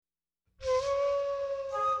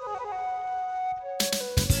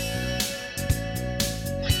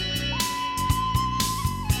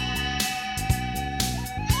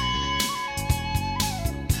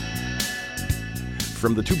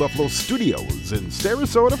from the Two Buffalo Studios in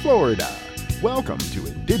Sarasota, Florida. Welcome to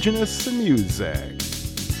Indigenous Music.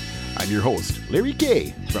 I'm your host, Larry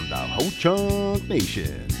Kay from the Ho-Chunk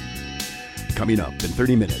Nation. Coming up in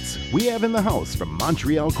 30 minutes, we have in the house from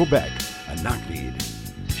Montreal, Quebec, Anakneed.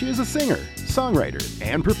 She is a singer, songwriter,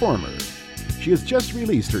 and performer. She has just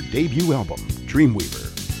released her debut album,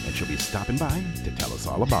 Dreamweaver, and she'll be stopping by to tell us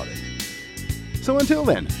all about it. So until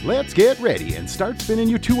then, let's get ready and start spinning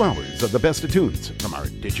you 2 hours of the best of tunes from our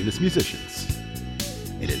Indigenous musicians.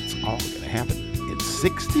 And it's all going to happen in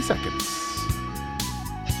 60 seconds.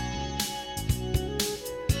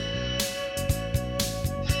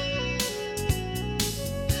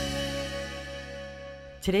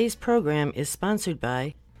 Today's program is sponsored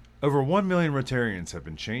by... Over 1 million Rotarians have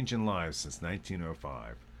been changing lives since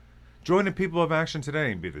 1905. Join the people of action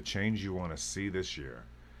today and be the change you want to see this year.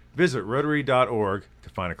 Visit Rotary.org to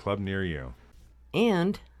find a club near you.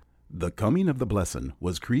 And... The Coming of the Blessin'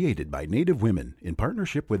 was created by Native women in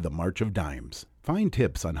partnership with the March of Dimes. Find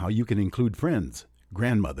tips on how you can include friends,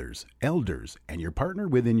 grandmothers, elders, and your partner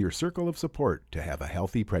within your circle of support to have a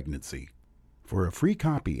healthy pregnancy. For a free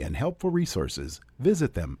copy and helpful resources,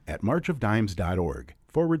 visit them at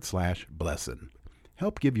marchofdimes.org/blessin'.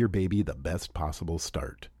 Help give your baby the best possible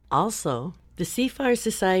start. Also, the Seafire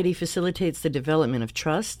Society facilitates the development of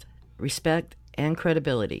trust, respect, and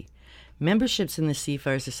credibility. Memberships in the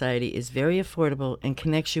Seafire Society is very affordable and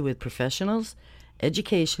connects you with professionals,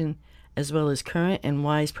 education, as well as current and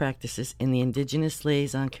wise practices in the Indigenous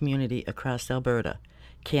liaison community across Alberta,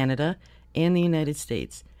 Canada, and the United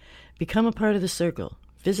States. Become a part of the circle.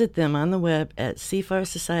 Visit them on the web at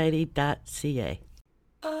seafiresociety.ca.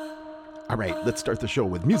 All right, let's start the show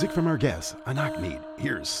with music from our guest, Anakneed.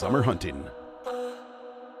 Here's Summer Hunting.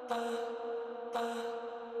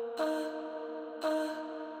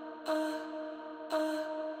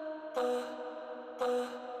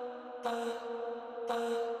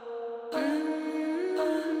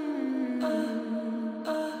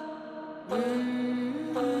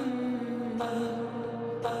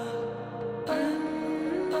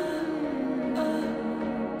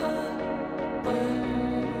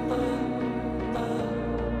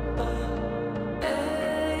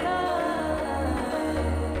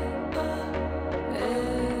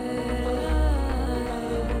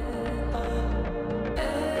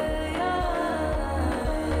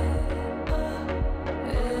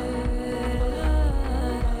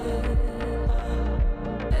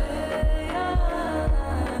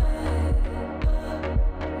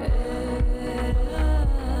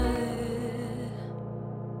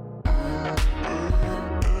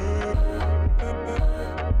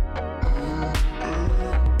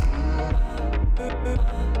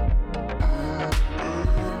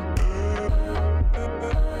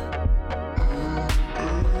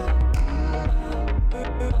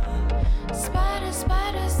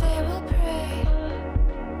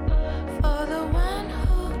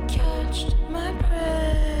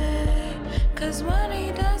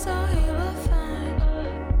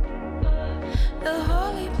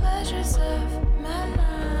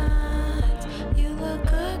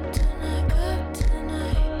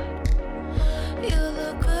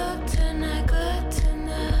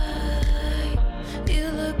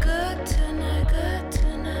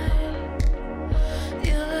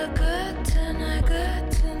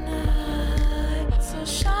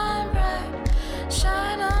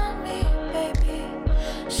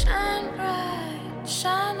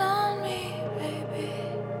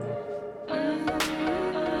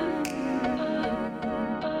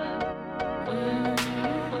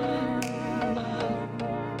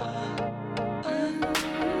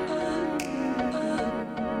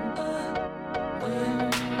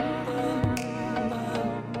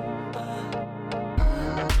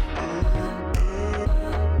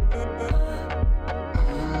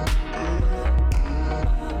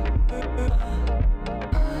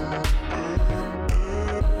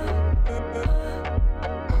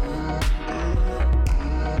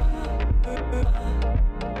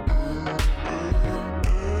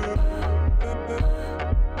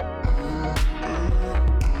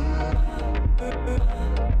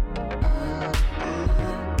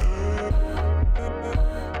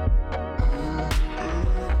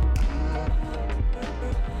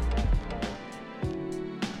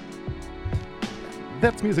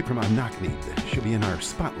 That's music from Anakneed. She'll be in our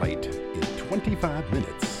spotlight in 25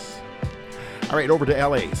 minutes. All right, over to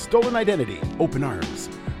LA. Stolen Identity, Open Arms.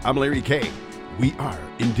 I'm Larry Kay. We are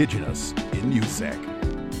Indigenous in Music.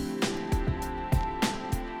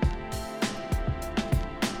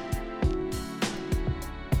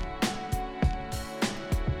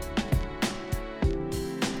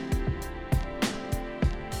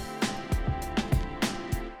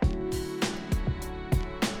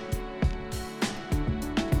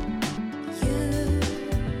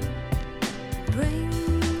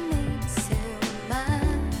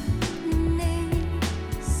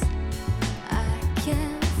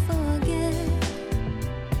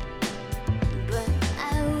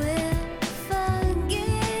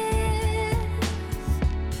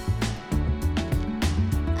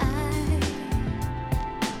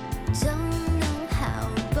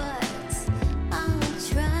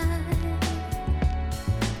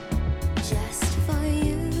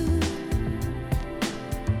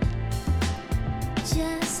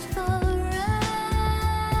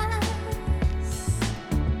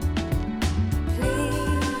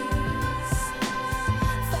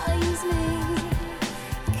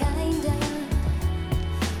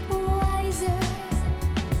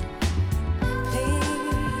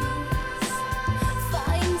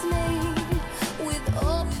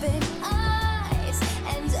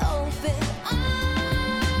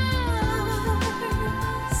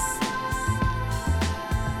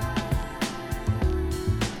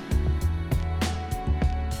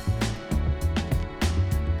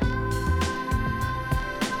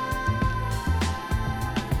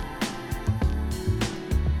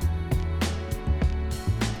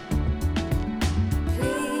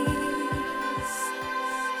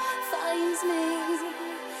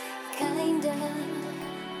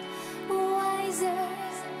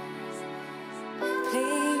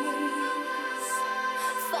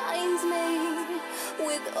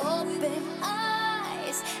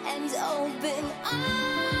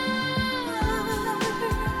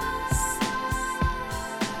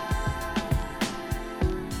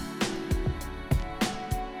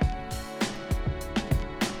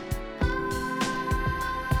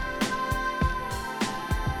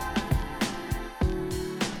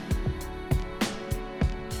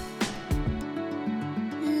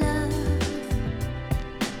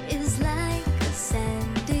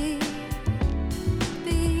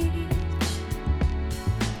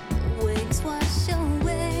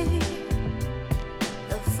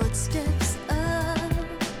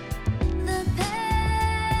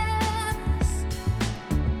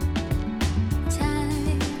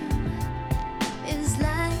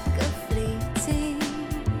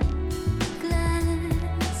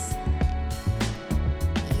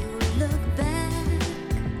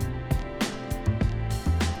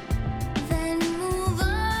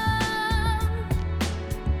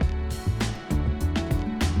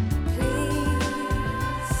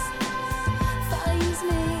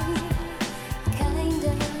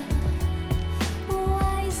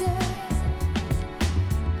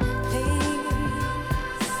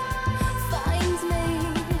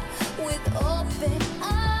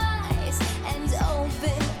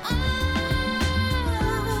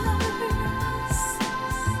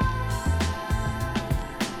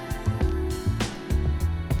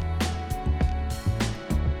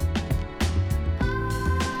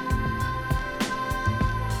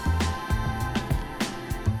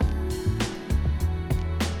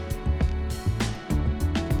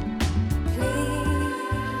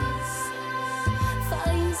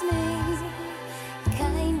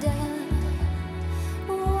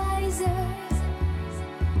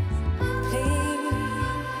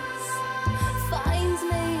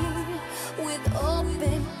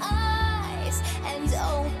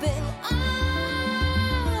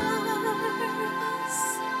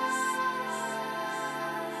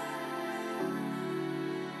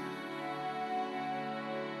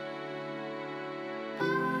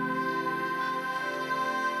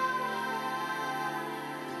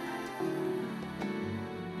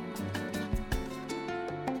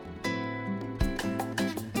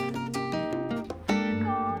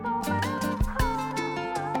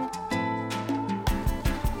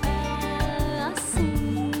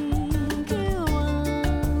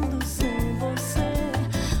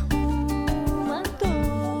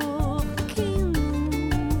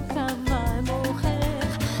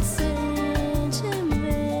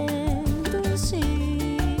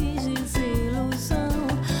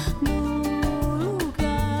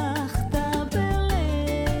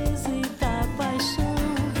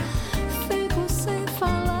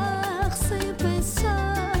 sem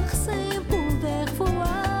pensar, sem poder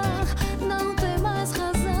voar. Não tem mais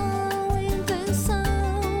razão, intenção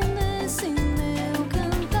nesse meu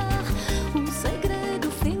cantar. Um segredo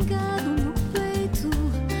fincado no peito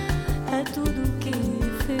é tudo que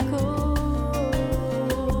ficou.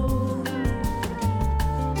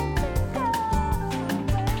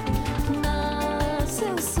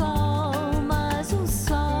 Nasceu sol, mas o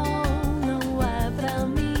sol não é pra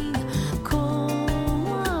mim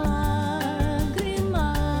como a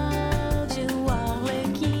lágrima de um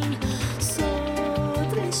arlequim. Sou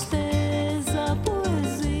tristeza,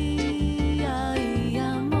 poesia e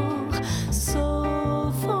amor.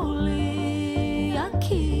 Sou folia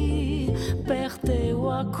que perdeu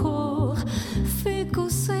a cor. Fico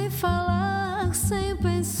sem falar, sem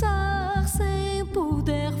pensar, sem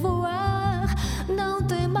poder voar. Não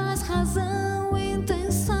tem mais razão,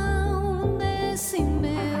 intenção nesse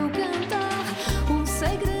meu cantar. Um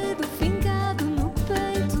segredo fincado no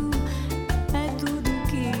peito é tudo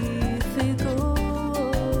que ficou.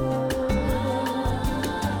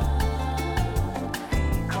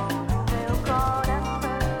 Ficou no meu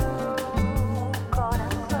coração,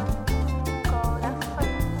 coração, coração.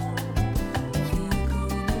 Ficou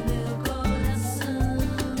no meu coração.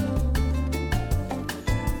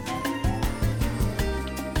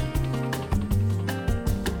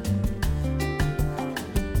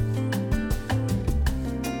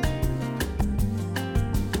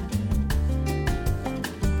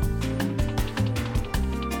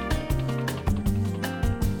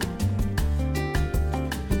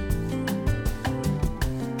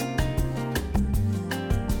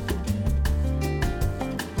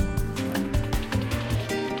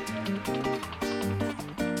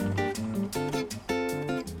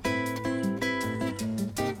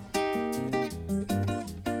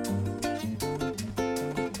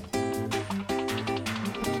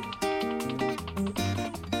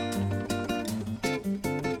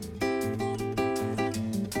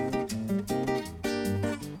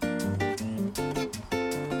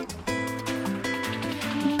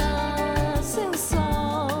 Nasceu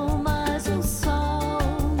sol, mas o sol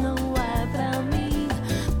não é pra mim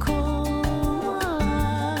como a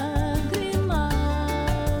lágrima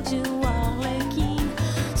de um arlequim.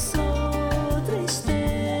 Sou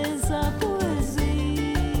tristeza,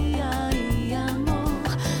 poesia e amor.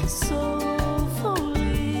 Sou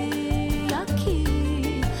folia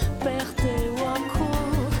que perdeu a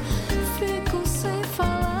cor. Fico sem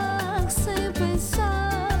falar, sem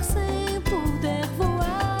pensar, sem poder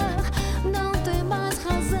voar. Não tem mais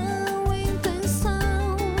razão,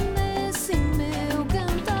 intenção nesse meu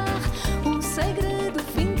cantar. Um segredo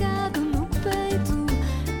fincado no peito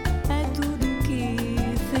é tudo que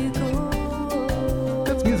ficou.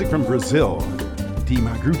 That's music from Brazil, Di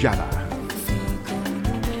Magrujada, Ficou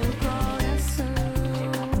no meu coração,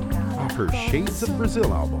 off her Shades of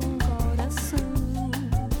Brazil album. coração.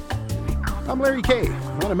 I'm Larry K. I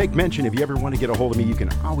want to make mention, if you ever want to get a hold of me, you can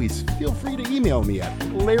always feel free to email me at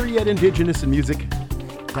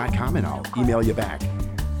larry@indigenousinmusic.com and I'll email you back.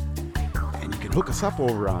 And you can hook us up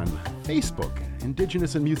over on Facebook,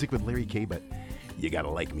 Indigenous in Music with Larry K, but you got to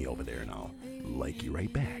like me over there and I'll like you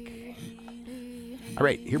right back. All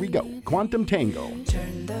right, here we go. Quantum Tango.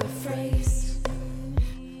 Turn the phrase,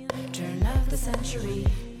 turn of the century.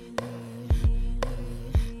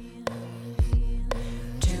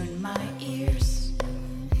 Tune my ears,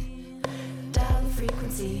 dial the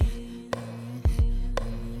frequency.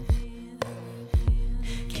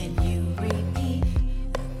 Can you repeat?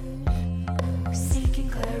 Seeking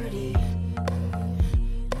clarity.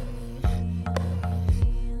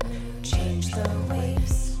 Change the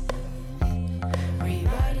waves,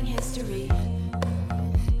 rewriting history.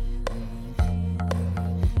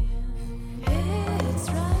 It's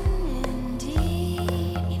right.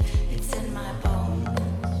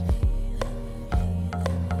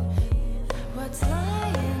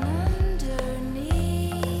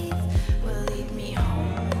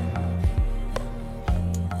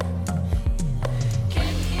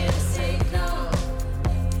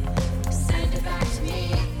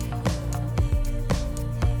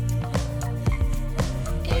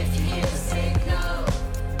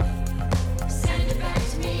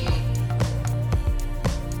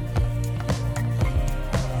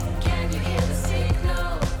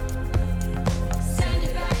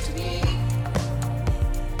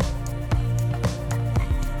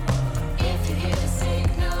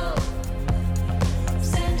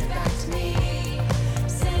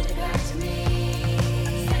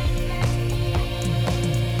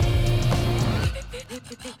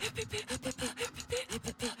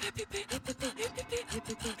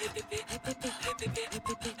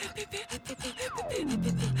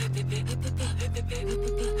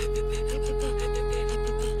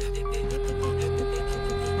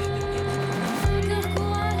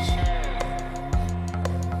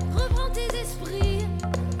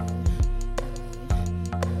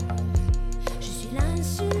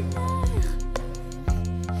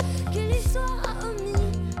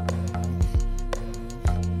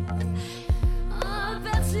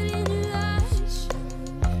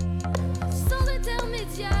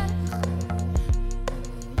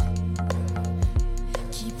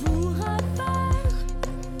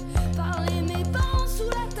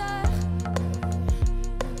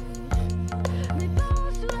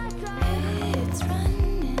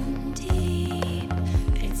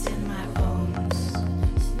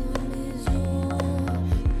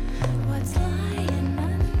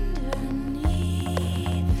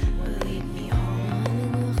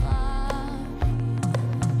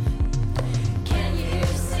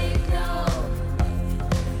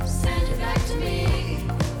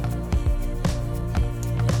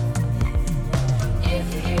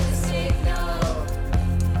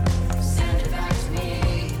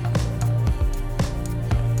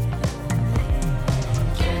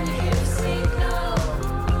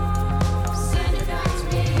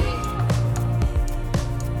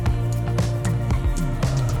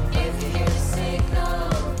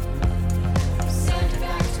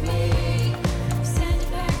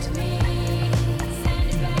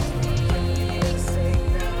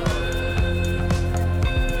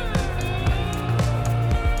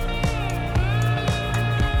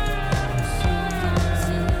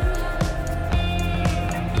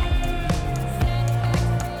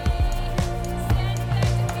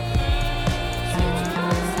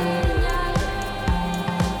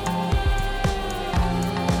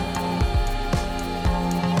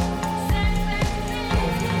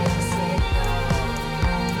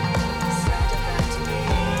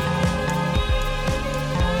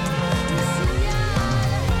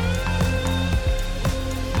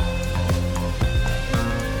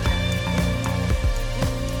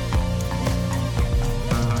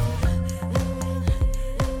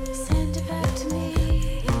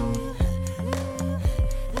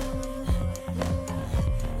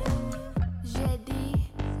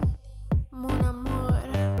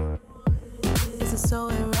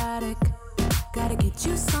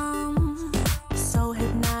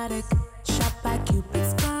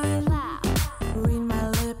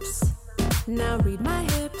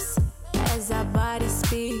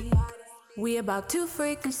 We about to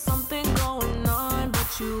freak, there's something going on,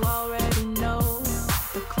 but you already know.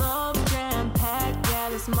 The club jam-packed, yeah,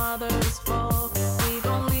 this mother is full. We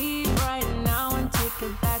gon' leave right now and take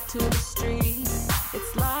it back to the street.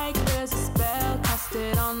 It's like there's a spell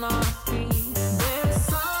casted on our feet. There's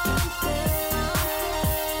something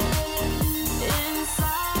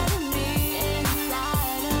inside of me,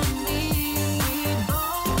 We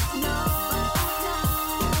both know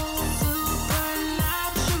supernatural.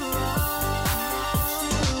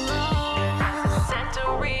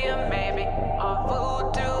 Santeria, maybe, or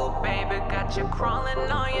voodoo, baby, got you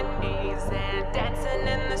crawling on your knees and dancing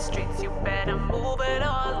in the streets. You better move it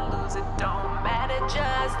or lose it, don't matter,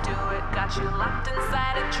 just do it. Got you locked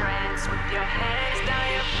inside a trance with your hands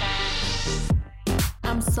down your pants.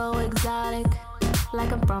 I'm so exotic,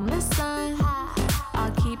 like I'm from the sun.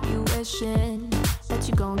 I'll keep you wishing that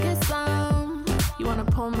you gon' get some. You wanna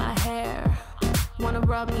pull my hair, wanna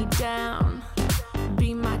rub me down,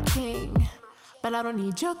 be my king, but I don't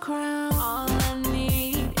need your crown. All I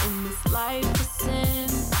need in this life is sin,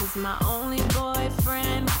 'cause my only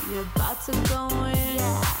boyfriend, we about to go in.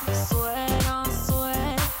 Sweat on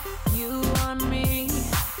sweat, you on me,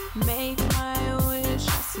 make my wish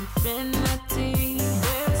that's infinity.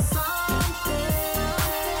 There's something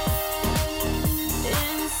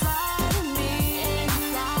inside of me,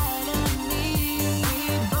 We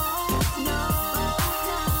both know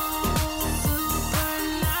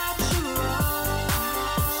supernatural.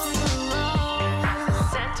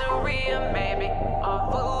 Santeria, maybe, or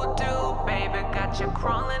voodoo, baby, got you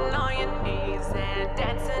crawling on your knees and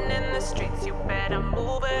dancing in the streets. You better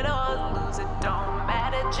move it or lose it, don't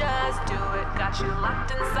matter, just do it. Got you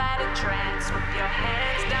locked inside a trance with your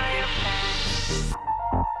hands down your pants.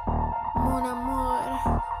 Mon amour,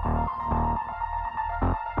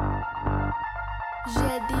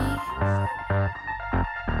 j'ai dit,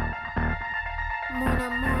 mon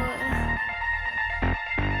amour,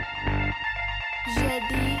 j'ai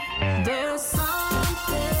dit. There's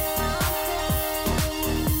something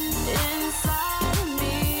inside of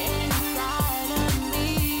me,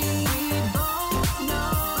 We both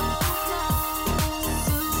know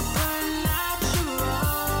supernatural.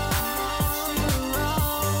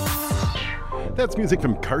 That's music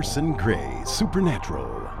from Carson Gray, Supernatural.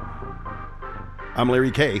 I'm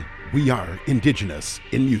Larry K. We are Indigenous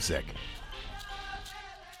in Music.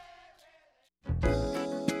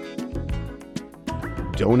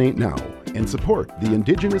 Donate now and support the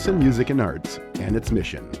Indigenous in Music and Arts and its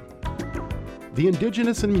mission. The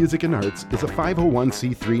Indigenous in Music and Arts is a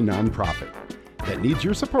 501c3 nonprofit that needs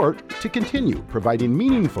your support to continue providing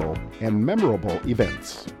meaningful and memorable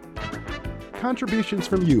events. Contributions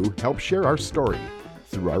from you help share our story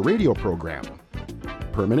through our radio program,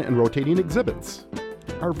 permanent and rotating exhibits,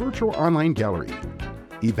 our virtual online gallery,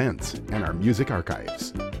 events, and our music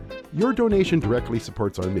archives. Your donation directly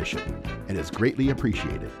supports our mission and is greatly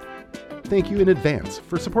appreciated. Thank you in advance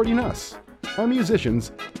for supporting us, our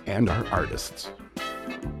musicians, and our artists.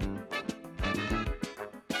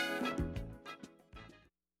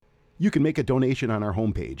 You can make a donation on our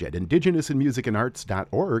homepage at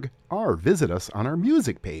indigenousinmusicandarts.org or visit us on our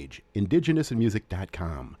music page,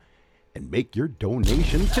 indigenousinmusic.com, and make your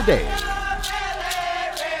donation today.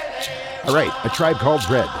 All right, A Tribe Called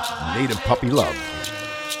Red, Native Puppy Love.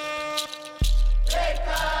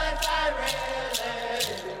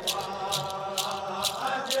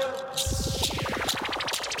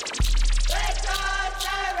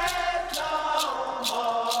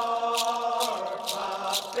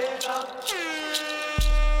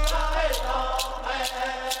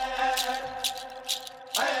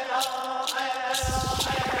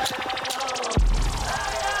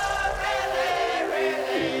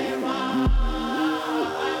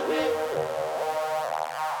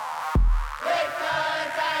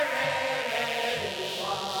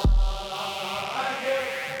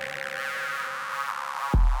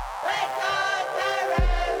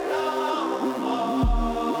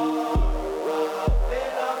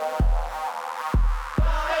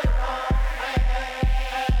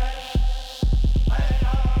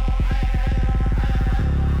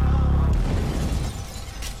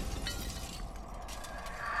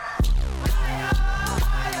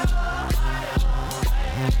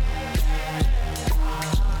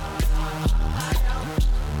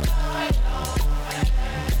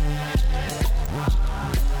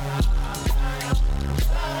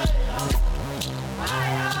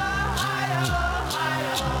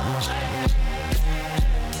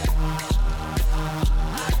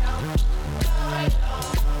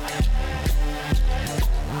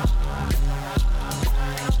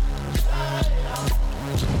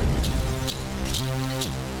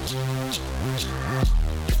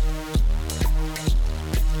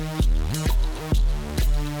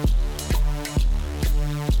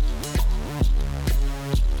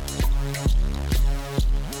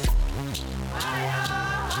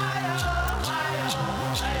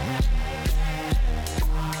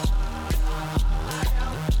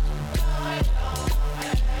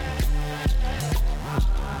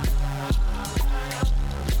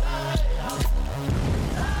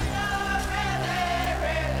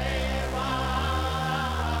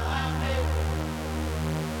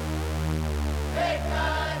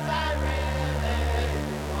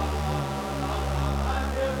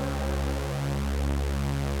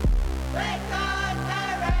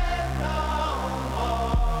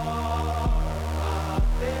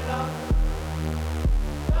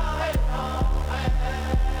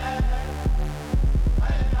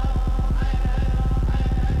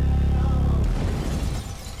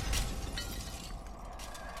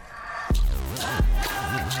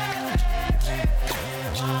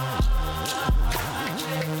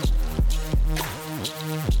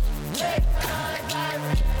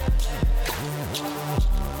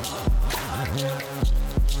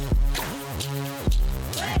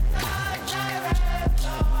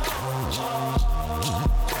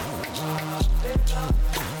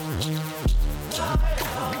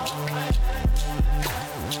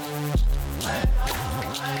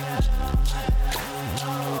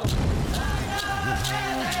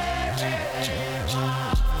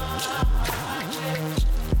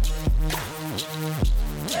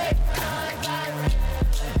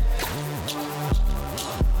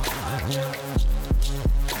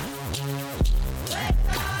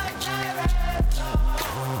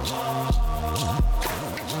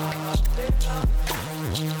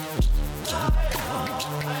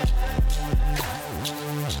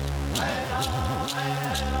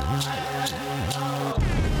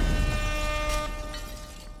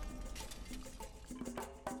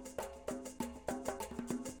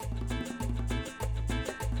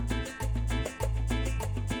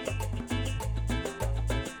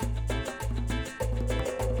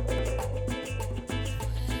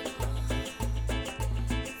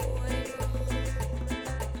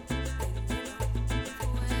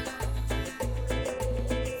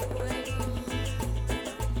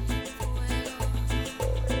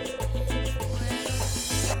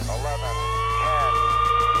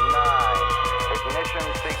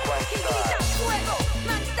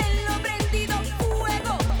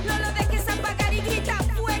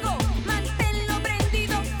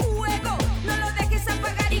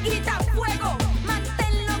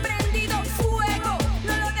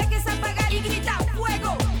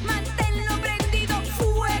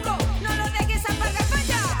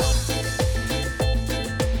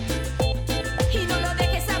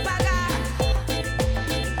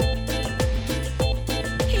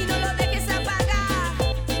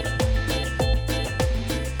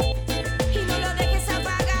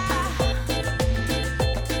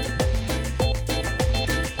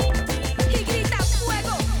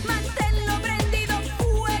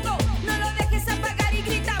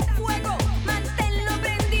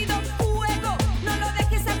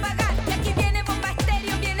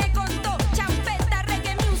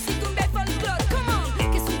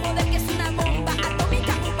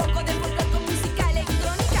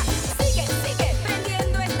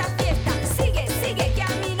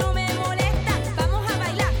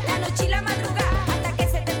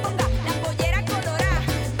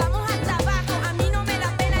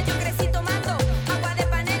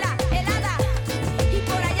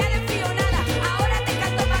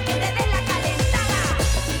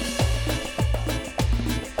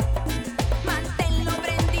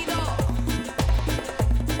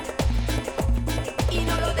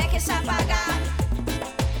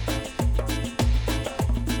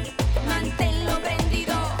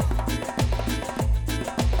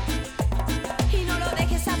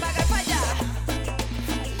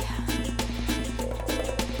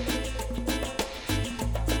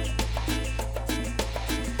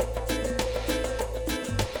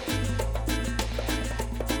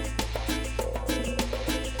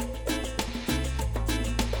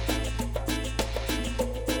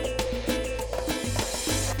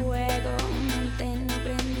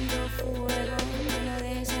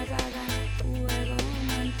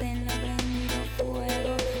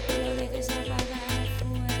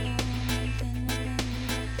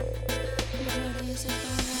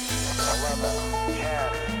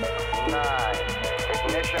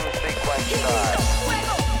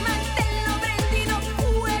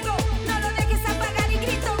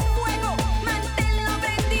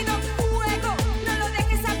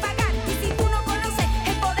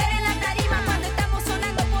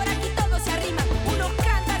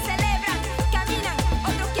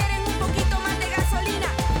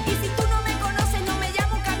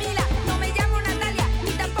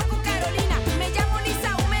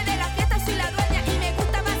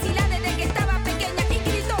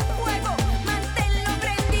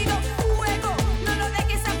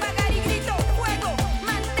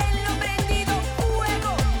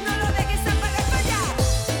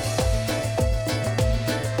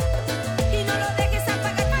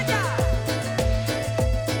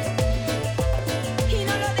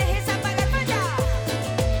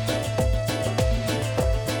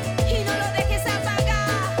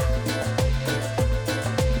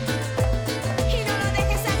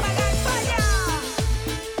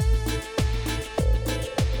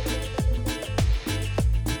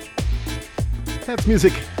 That's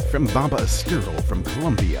music from Baba Estero from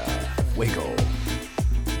Colombia, Fuego.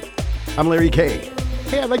 I'm Larry K.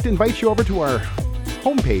 Hey, I'd like to invite you over to our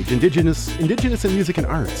homepage,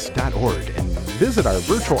 indigenousinmusicandarts.org, and visit our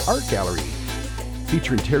virtual art gallery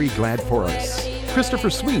featuring Terry Glad Forrest, Christopher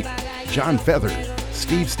Sweet, John Feather,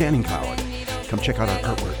 Steve Standing Cloud. Come check out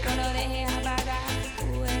our artwork.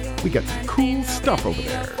 We got some cool stuff over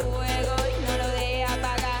there.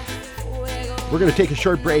 We're going to take a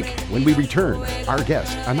short break. When we return, our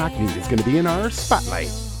guest, Anakni, is going to be in our spotlight.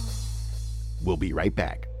 We'll be right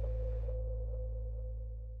back.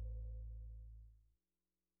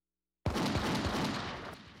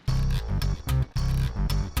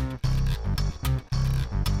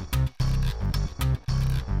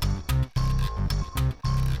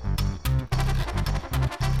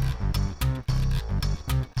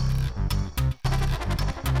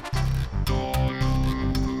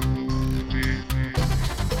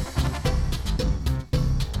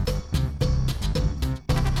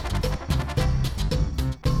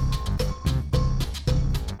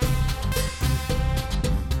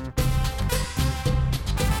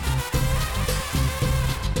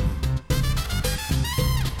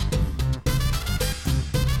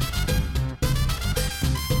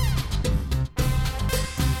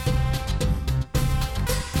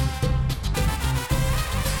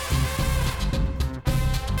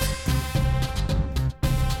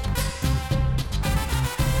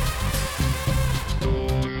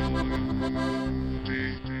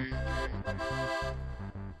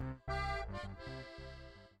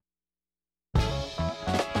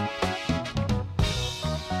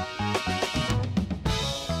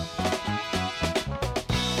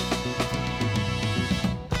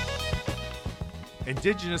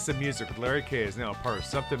 Indigenous in Music with Larry K is now a part of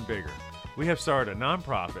something bigger. We have started a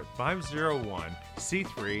nonprofit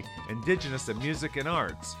 501c3 Indigenous in Music and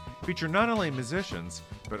Arts, featuring not only musicians,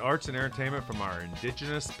 but arts and entertainment from our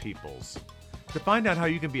indigenous peoples. To find out how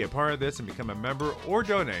you can be a part of this and become a member or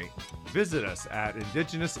donate, visit us at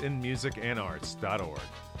indigenousinmusicandarts.org.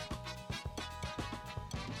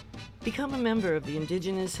 Become a member of the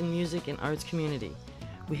Indigenous in Music and Arts community.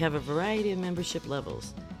 We have a variety of membership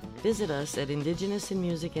levels. Visit us at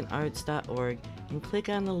indigenousinmusicandarts.org and click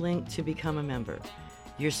on the link to become a member.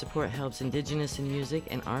 Your support helps Indigenous in Music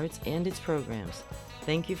and Arts and its programs.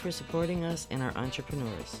 Thank you for supporting us and our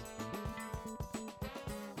entrepreneurs.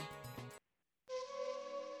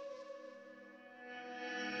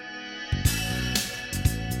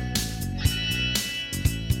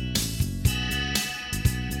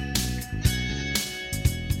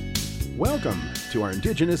 Welcome to our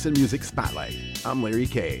Indigenous in Music Spotlight. I'm Larry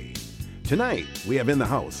K. Tonight, we have in the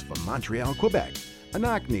house from Montreal, Quebec,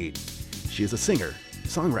 Anakni. She is a singer,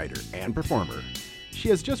 songwriter, and performer. She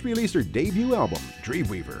has just released her debut album,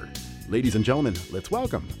 Dreamweaver. Ladies and gentlemen, let's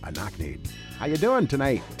welcome Anakni. How you doing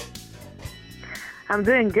tonight? I'm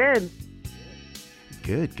doing good.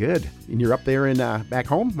 Good, good. And you're up there in back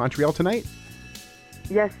home, Montreal tonight?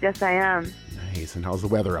 Yes, I am. Nice. And how's the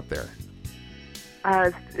weather up there?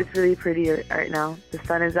 It's really pretty right now. The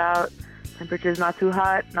sun is out. Temperature's not too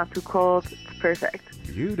hot, not too cold. It's perfect.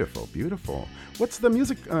 Beautiful, beautiful. What's the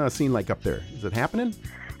music scene like up there? Is it happening?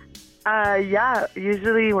 Yeah.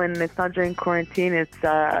 Usually when it's not during quarantine, it's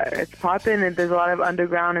popping, and there's a lot of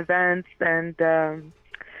underground events. And there's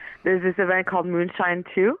this event called Moonshine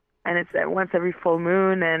 2, and it's once every full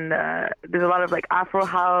moon. And there's a lot of like Afro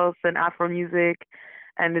house and Afro music.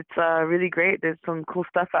 And it's really great. There's some cool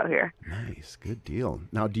stuff out here. Nice. Good deal.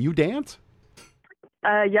 Now, do you dance?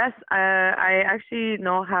 Yes. I actually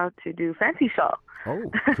know how to do fancy shawl. Oh,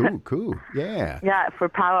 cool. Yeah. Yeah, for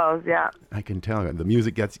powwows, yeah. I can tell. The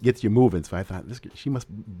music gets you moving, so I thought she must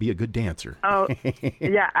be a good dancer. Oh,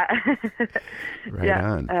 yeah. Right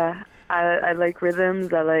on. I like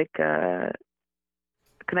rhythms. I like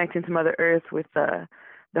connecting to Mother Earth with the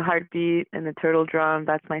heartbeat and the turtle drum.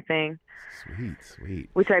 That's my thing. Sweet.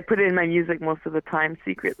 Which I put in my music most of the time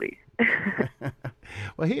secretly.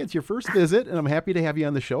 Well, hey, it's your first visit, and I'm happy to have you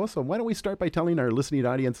on the show. So why don't we start by telling our listening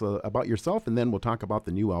audience about yourself, and then we'll talk about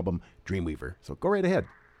the new album, Dreamweaver. So go right ahead.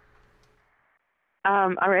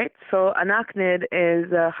 All right. So Anaknid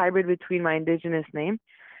is a hybrid between my indigenous name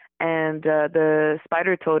and the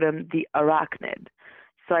spider totem, the arachnid.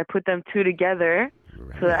 So I put them two together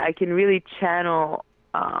so that I can really channel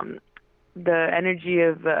the energy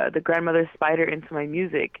of the grandmother spider into my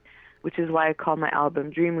music, which is why I call my album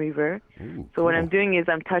Dreamweaver. Ooh, so what I'm doing is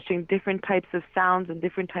I'm touching different types of sounds and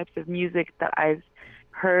different types of music that I've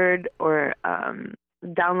heard or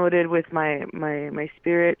downloaded with my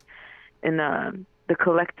spirit in the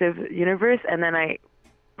collective universe, and then I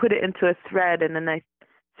put it into a thread, and then I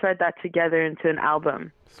thread that together into an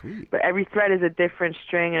album. Sweet. But every thread is a different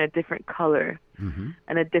string and a different color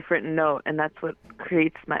and a different note, and that's what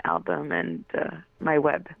creates my album and my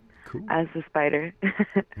web. Cool. As the spider.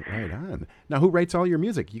 Right on. Now, who writes all your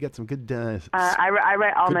music? You got some good. I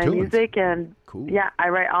write all my tunes. music, and cool. Yeah, I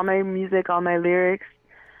write all my music, all my lyrics.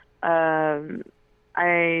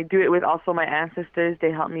 I do it with also my ancestors.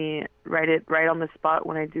 They help me write it right on the spot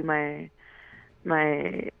when I do my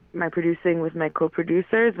my producing with my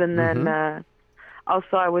co-producers, and then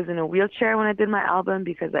also I was in a wheelchair when I did my album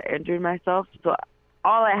because I injured myself. So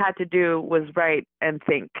all I had to do was write and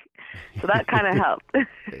think. So that kind of helped.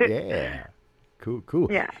 Yeah.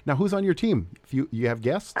 Cool. Yeah. Now, who's on your team? If you have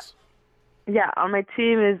guests? Yeah, on my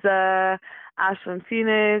team is Ashlyn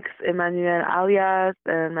Phoenix, Emmanuel Alias,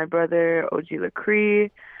 and my brother OG Lacree,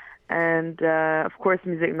 and of course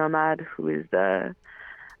Music Nomad, who is the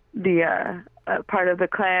part of the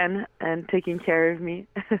clan and taking care of me.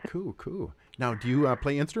 Cool. Now, do you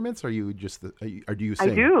play instruments? Or are you just or do you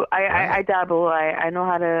sing? I do. Right. I dabble. I know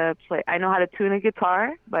how to play. I know how to tune a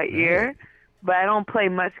guitar by ear, but I don't play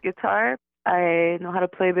much guitar. I know how to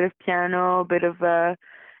play a bit of piano, a bit of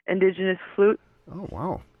indigenous flute. Oh,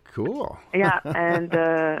 wow. Cool. Yeah, and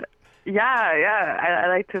I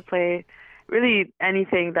like to play really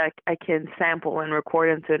anything that I can sample and record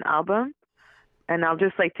into an album. And I'll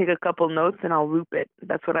just like take a couple notes and I'll loop it.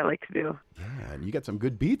 That's what I like to do. Yeah, and you got some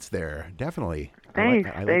good beats there, definitely. Thanks.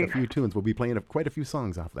 I like a few tunes. We'll be playing quite a few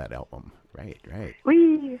songs off that album. Right.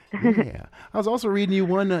 Whee! Yeah. I was also reading you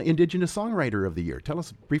won Indigenous Songwriter of the Year. Tell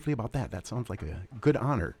us briefly about that. That sounds like a good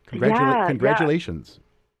honor. Congratulations.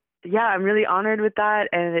 Yeah, I'm really honored with that,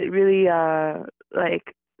 and it really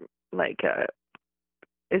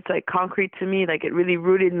it's like concrete to me. Like it really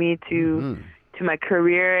rooted me to my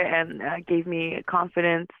career and gave me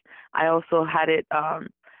confidence. I also had it. I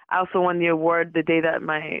also won the award the day that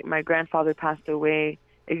my grandfather passed away,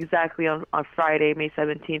 exactly on Friday, May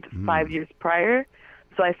 17th, 5 years prior.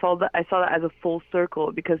 So I saw that as a full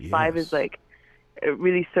circle because 5 is like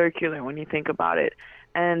really circular when you think about it.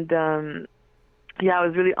 And I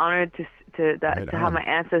was really honored to have my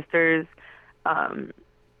ancestors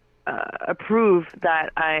approve that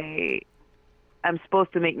I'm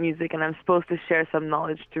supposed to make music and I'm supposed to share some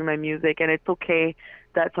knowledge through my music, and it's okay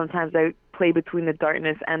that sometimes I play between the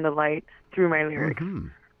darkness and the light through my lyrics.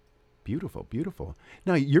 Beautiful.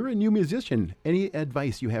 Now, you're a new musician. Any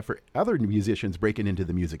advice you have for other musicians breaking into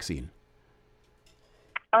the music scene?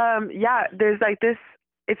 There's like this.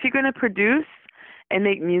 If you're going to produce and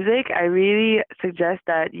make music, I really suggest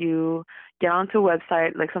that you get onto a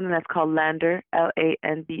website, like something that's called Landr,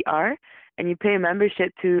 LANDR, and you pay a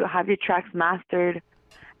membership to have your tracks mastered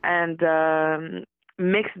and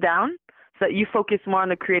mixed down so that you focus more on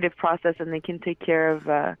the creative process and they can take care of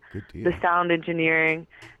the sound engineering.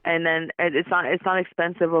 And then it's not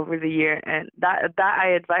expensive over the year. And that I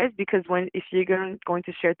advise, because if you're going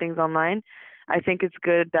to share things online, I think it's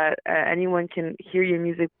good that anyone can hear your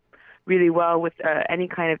music really well with any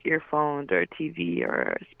kind of earphones or TV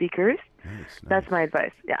or speakers. Nice. That's my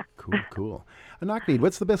advice. Yeah. Cool. Anakneed,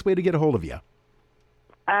 what's the best way to get a hold of you?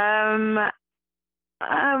 My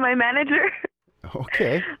manager.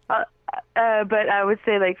 Okay. But I would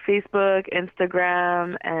say like Facebook,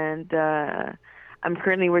 Instagram, and I'm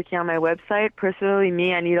currently working on my website.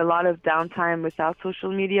 Personally, I need a lot of downtime without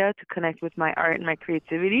social media to connect with my art and my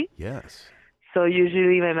creativity. Yes. So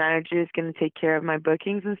usually my manager is going to take care of my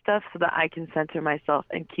bookings and stuff so that I can center myself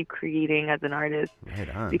and keep creating as an artist. Right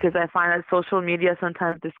on. Because I find that social media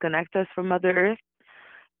sometimes disconnects us from Mother Earth.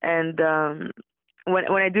 And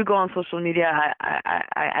when I do go on social media,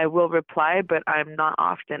 I will reply, but I'm not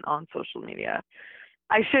often on social media.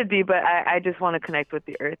 I should be, but I just want to connect with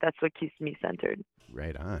the earth. That's what keeps me centered.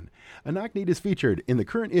 Right on. Anakneed is featured in the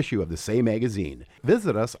current issue of the Say magazine.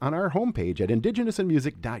 Visit us on our homepage at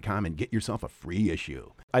indigenousinmusic.com and get yourself a free issue.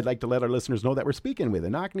 I'd like to let our listeners know that we're speaking with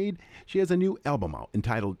Anakneed. She has a new album out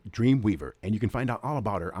entitled Dreamweaver, and you can find out all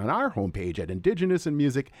about her on our homepage at Indigenous in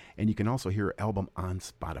Music, and you can also hear her album on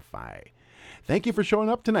Spotify. Thank you for showing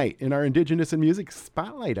up tonight in our Indigenous in Music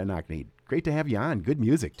Spotlight, Anakneed. Great to have you on. Good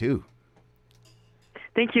music, too.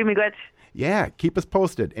 Thank you, Miigwech. Yeah, keep us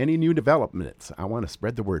posted. Any new developments, I want to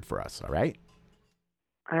spread the word for us, all right?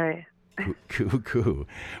 All right. Cool.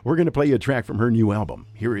 We're going to play you a track from her new album.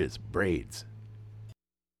 Here is Braids.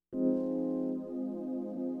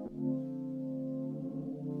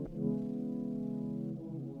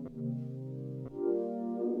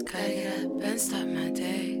 Gotta get up and start my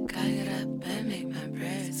day. Gotta get up and make my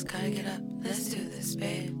braids. Gotta get up, let's do this,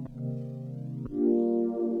 babe.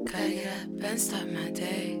 Gotta get up and start my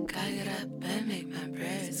day. Gotta get up and make my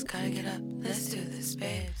braids. Gotta get up, let's do this,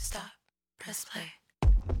 babe. Stop, press play.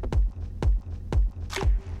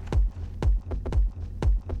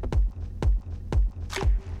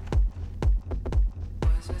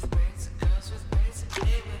 Boys with braids and girls with braids and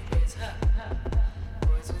they with braids, ha ha.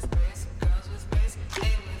 Boys with braids and girls with braids and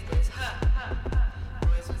they with braids, ha ha.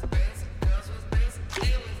 Boys with braids and girls with braids and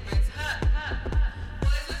they with braids, ha ha.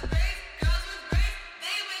 Boys with braids, girls with braids,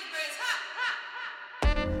 they with braids, ha ha.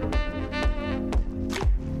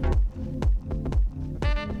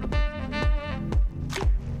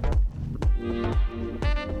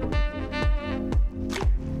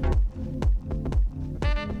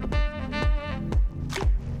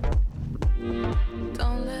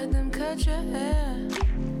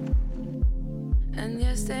 And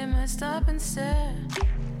yes, they might stop and stare.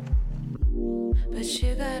 But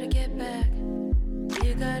you gotta get back,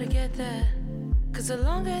 you gotta get that. Cause the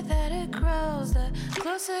longer that it grows, the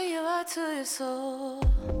closer you are to your soul.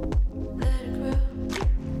 Let it grow,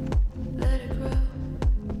 let it grow,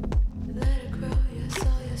 let it grow, your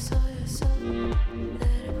soul, your soul, your soul.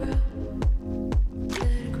 Let it grow,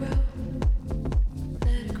 let it grow,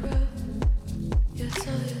 let it grow, your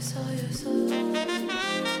soul, your soul, your soul.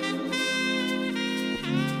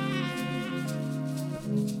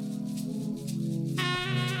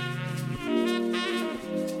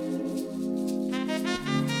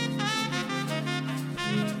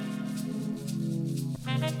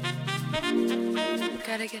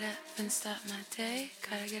 Gotta get up and start my day.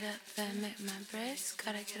 Gotta get up and make my brace.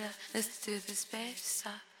 Gotta get up, let's do this, babe.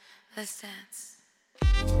 Stop, let's dance.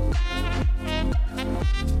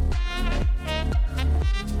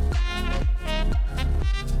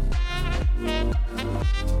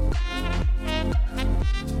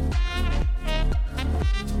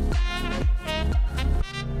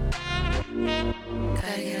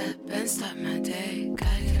 Gotta get up and start my day.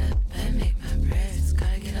 Gotta get up and make my brace.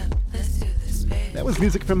 Gotta get up, let's do this, babe. That was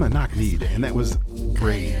music from Anakneed, and that was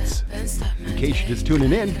Braids. In case you're just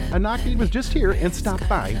tuning in, Anakneed was just here and stopped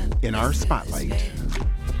by in our spotlight.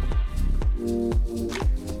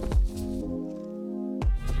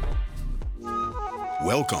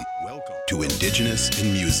 Welcome to Indigenous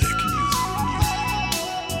in Music.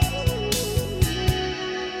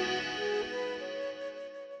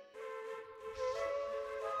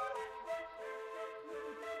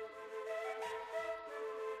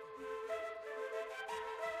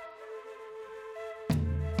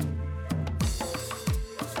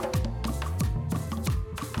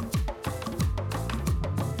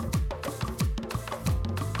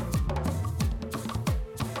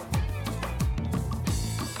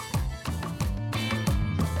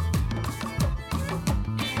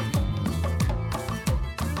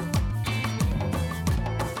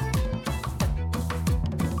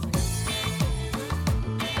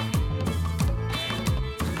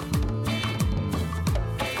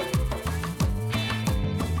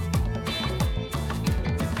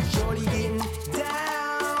 Shorty getting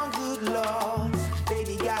down, good lord.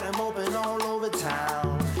 Baby got him open all over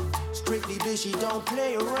town. Strictly bitchy, don't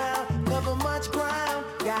play around. Cover much ground,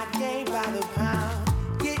 got game by the pound.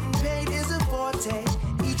 Getting paid is a forte,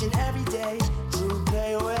 each and every day. True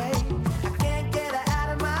play away. I can't get her out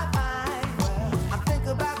of my mind. I think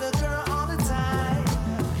about the girl all the time.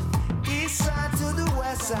 East side to the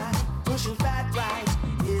west side, pushing fat right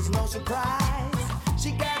is no surprise.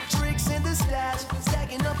 She got tricks in the stash,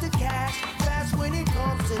 stacking up the cash, fast when it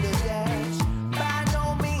comes to the dash. By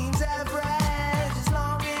no means average, as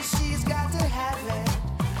long as she's got to have it.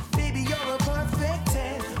 Baby, you're a perfect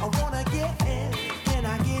 10. I wanna get in. Can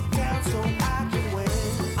I get down so I can win?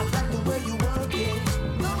 I like the way you work it.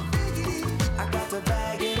 No diggity, I got to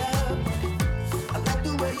bag it up. I like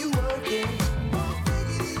the way you work it. No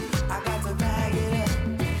diggity, I got to bag it up.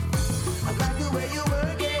 I like the way you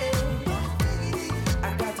work it. No diggity, I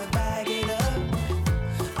got to bag it up.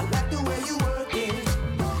 I like the way you work it.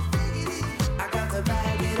 No diggity, I got to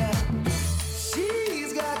bag it up.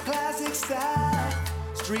 She's got classic style,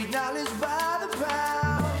 street knowledge by the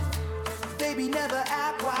pound. Baby never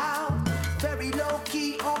act wild, very low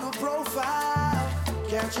key on the profile.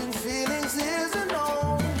 Catching feelings is a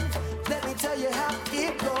no. Let me tell you how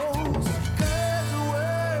it goes. Curves a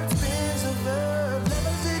word, spins a verb.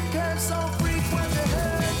 Levels it curves so frequent to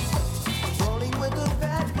hurt. Rolling with the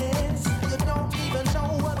fatness, you don't even know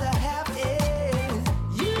what the half is.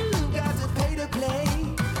 You got to pay to play,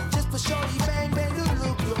 just for shorty bang bang to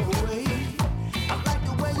look your way. I like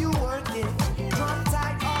the way you work it, drum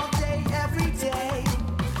tight all day, every day.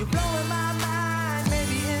 You're blowing my mind,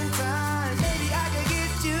 maybe in time, maybe I can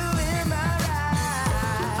get you in my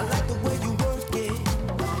ride. I like the way you work it,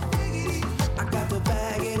 no diggity, I got to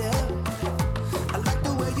bag it up. I like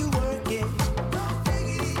the way you work it, no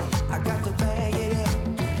diggity, I got to bag it up.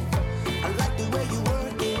 I like the way you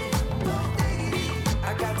work it, no diggity,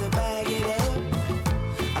 I got to bag it up.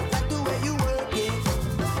 I like the way you work it,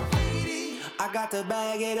 no diggity, I got to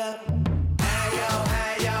bag it up. Hey yo,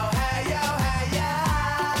 hey yo, hey yo, hey yo.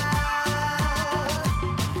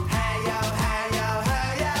 Hey yo, hey yo,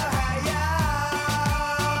 hey yo, hey yo.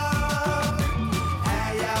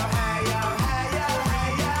 Hey yo, hey yo, hey yo,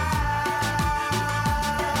 hey yo.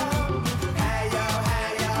 Hey yo, hey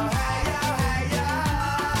yo, hey yo, hey yo.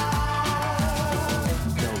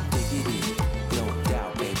 No diggity, no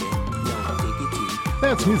doubt, baby. No diggity.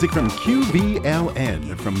 That's music from QVLN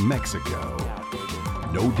from Mexico.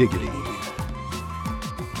 No Diggity.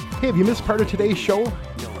 Hey, have you missed part of today's show?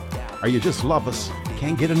 Or you just love us,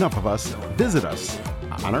 can't get enough of us? Visit us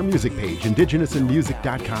on our music page,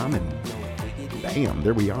 indigenousinmusic.com, and bam,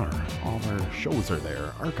 there we are. All our shows are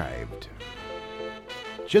there, archived.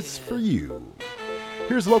 Just for you.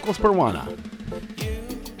 Here's Locals Peruana. You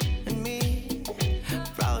and me,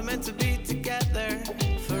 probably meant to be together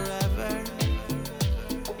forever.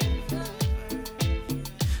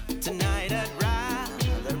 Tonight I'd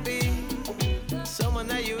rather be someone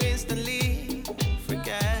that you instantly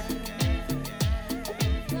forget.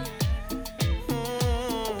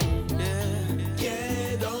 Yeah.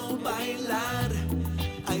 Quiero bailar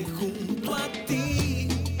ahí junto a ti,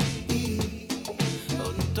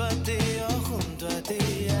 junto a ti, oh, junto a ti,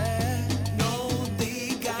 yeah. No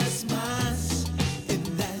digas más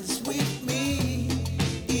and dance with me,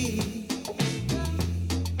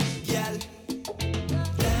 yeah.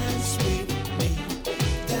 Dance with me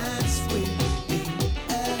again. Dance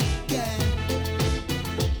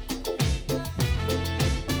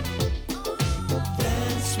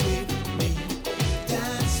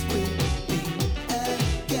with me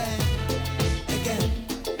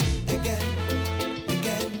again.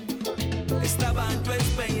 Estaba yo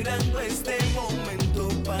esperando este momento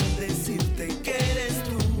para decirte que eres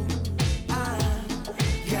tú,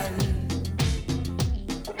 girl,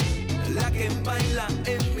 la que baila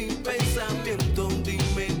en mi pensamiento.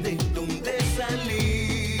 Dime de dónde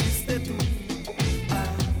saliste tú,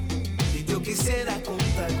 y yo quisiera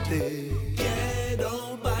contarte.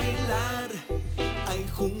 Quiero bailar ahí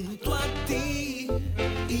junto a ti,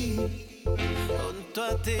 junto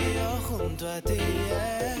a ti, oh, junto a ti,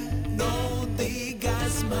 yeah. No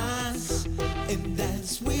digas más and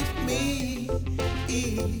dance with me,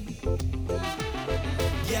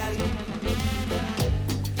 yeah.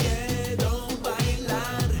 Quiero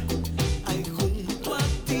bailar ahí junto a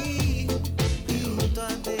ti, junto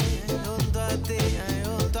a ti, junto a ti, ay,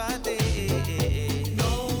 junto a ti.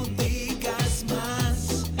 No digas más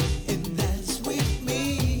and dance with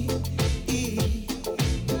me,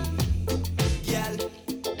 yeah.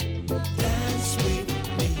 Dance with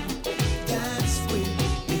me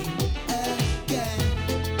again.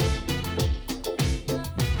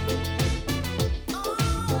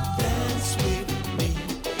 Dance with me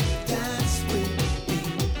again.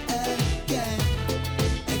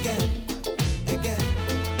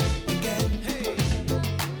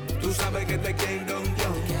 Tú sabes que te quiero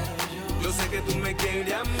yo sé que tú me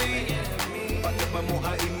quieres a mí. ¿Pa' qué vamos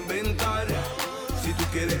a inventar? Si tú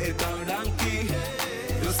quieres estar aquí,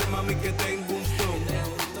 yo sé, mami, que te gustó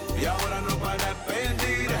y ahora no para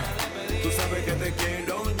pedir. Tú sabes que te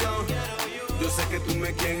quiero yo sé que tú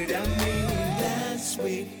me quieres a mí. Dance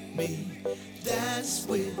with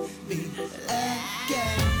me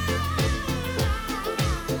again.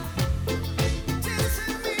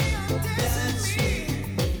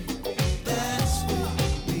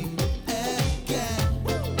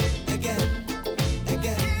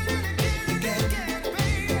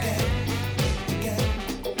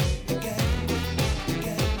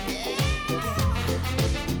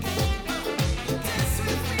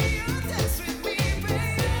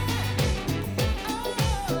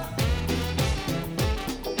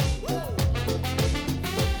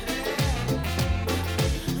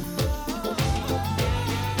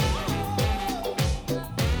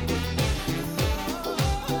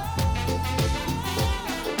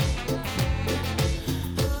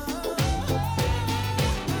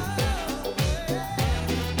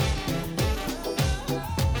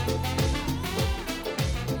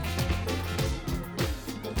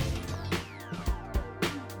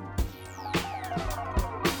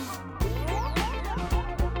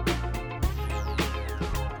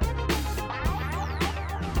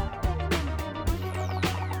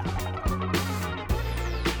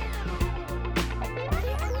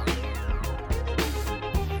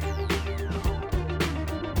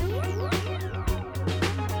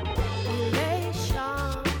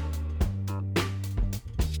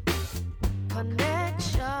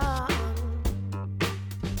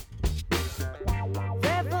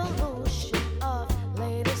 Together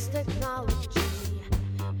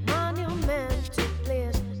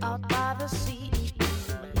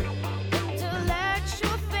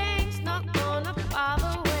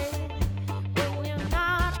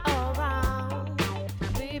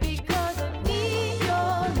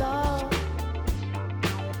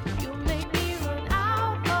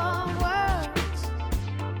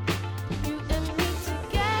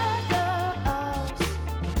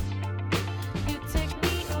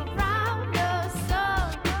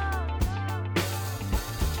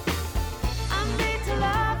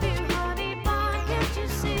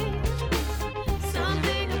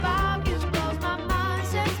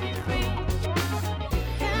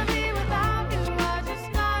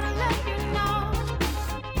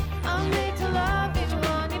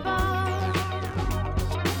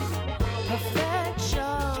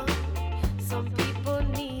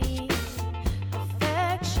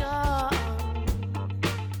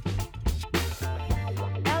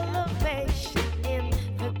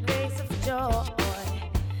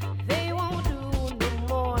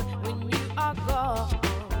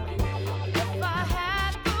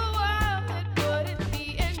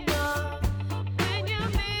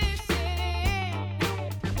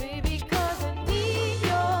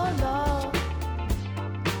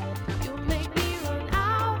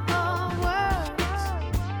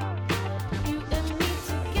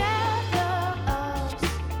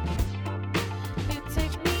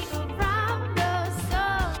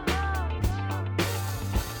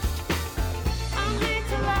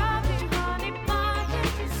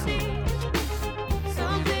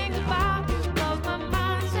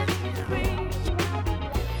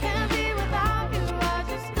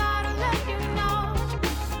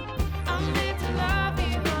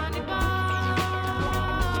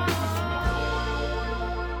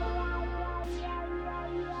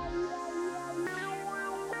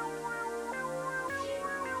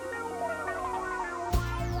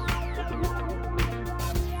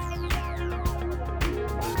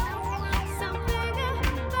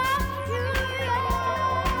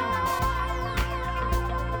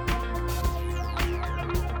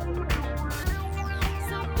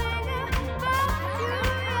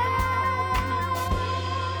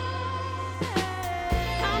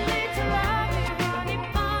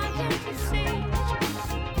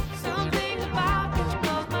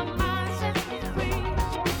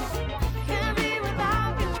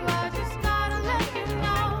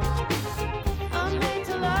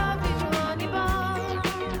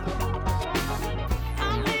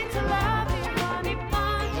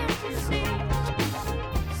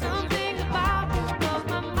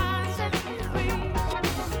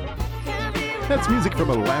That's music from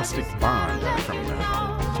Elastic Bond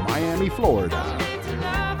from Miami, Florida.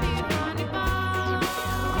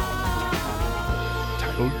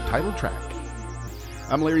 Title track.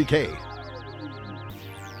 I'm Larry K.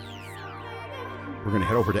 We're going to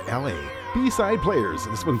head over to LA. B-side players.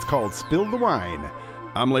 This one's called Spill the Wine.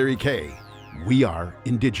 I'm Larry K. We are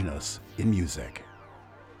indigenous in music.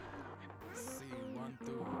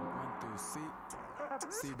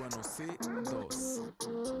 Sí, bueno, sí, dos.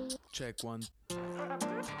 Check one.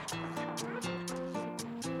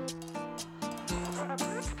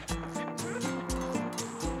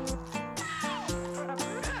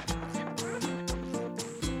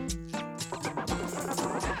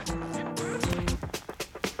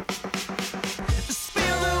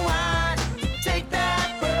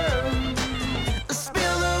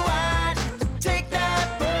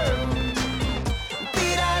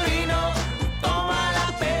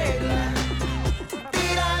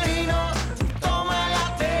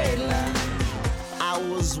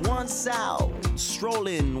 Out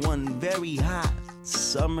strolling one very hot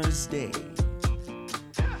summer's day,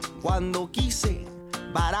 cuando quise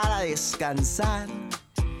parar a descansar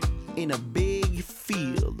in a big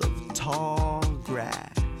field of tall grass.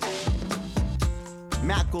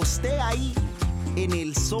 Me acosté ahí en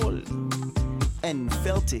el sol and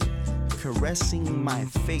felt it caressing my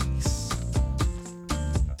face.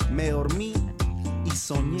 Me dormí y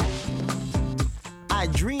soñé. I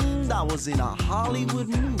dreamed I was in a Hollywood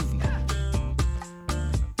movie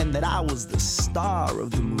and that I was the star of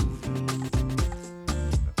the movie.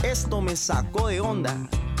 Esto me sacó de onda,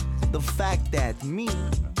 the fact that me,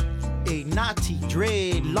 a naughty,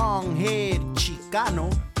 dread, long-haired Chicano,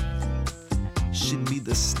 should be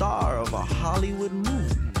the star of a Hollywood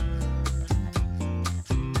movie.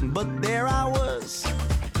 But there I was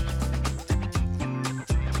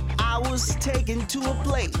taken to a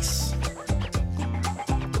place,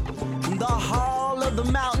 the Hall of the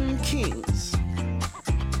Mountain Kings.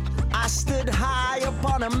 I stood high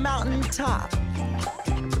upon a mountain top,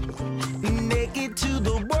 naked to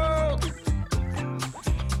the world,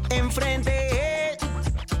 enfrente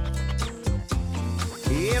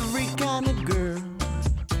every kind of girl.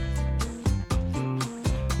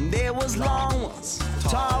 There was long ones,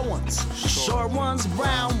 tall ones, short ones,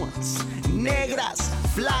 brown ones, negras,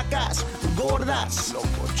 flacas, gordas,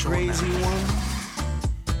 crazy ones.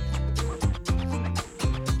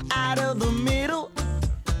 Out of the middle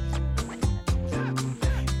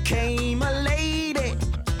came a lady.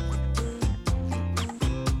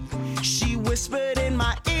 She whispered in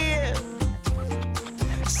my ear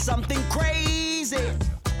something crazy.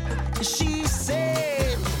 She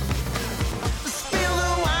said, spill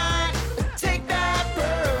the wine, take that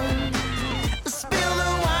burn. Spill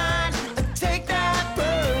the wine, take that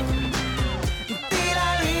burn.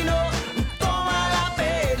 Tira vino, toma la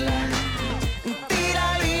perla.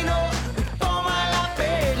 Tira vino, toma la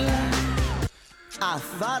perla. I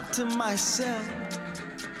thought to myself,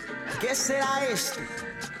 ¿qué será esto?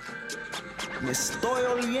 ¿Me estoy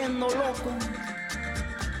volviendo loco?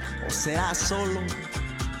 ¿O será solo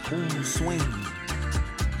un sueño?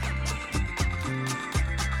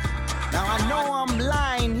 Now I know I'm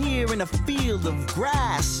lying here in a field of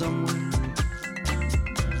grass somewhere,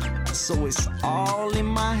 so it's all in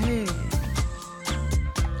my head.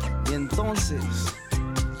 Y entonces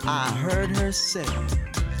I heard her say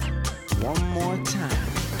one more time,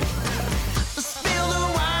 spill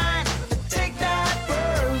the wine, take that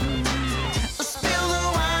burn. Spill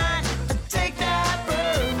the wine, take that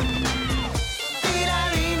burn. Tira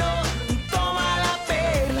vino, toma la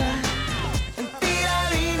perla. Tira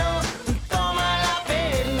vino, toma la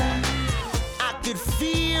perla. I could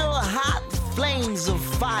feel hot flames of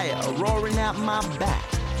fire roaring at my back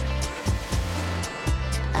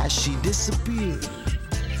as she disappeared.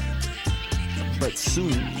 But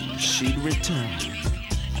soon she'd return.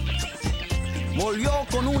 Volvió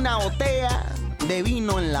con una botella de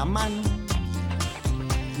vino en la mano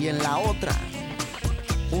y en la otra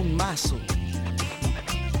un vaso.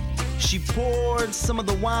 She poured some of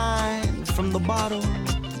the wine from the bottle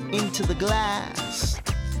into the glass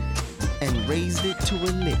and raised it to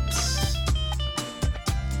her lips.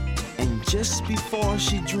 And just before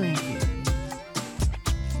she drank it,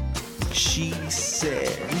 she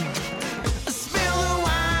said,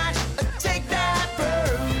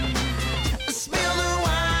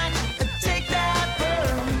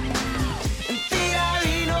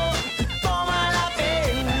 vino,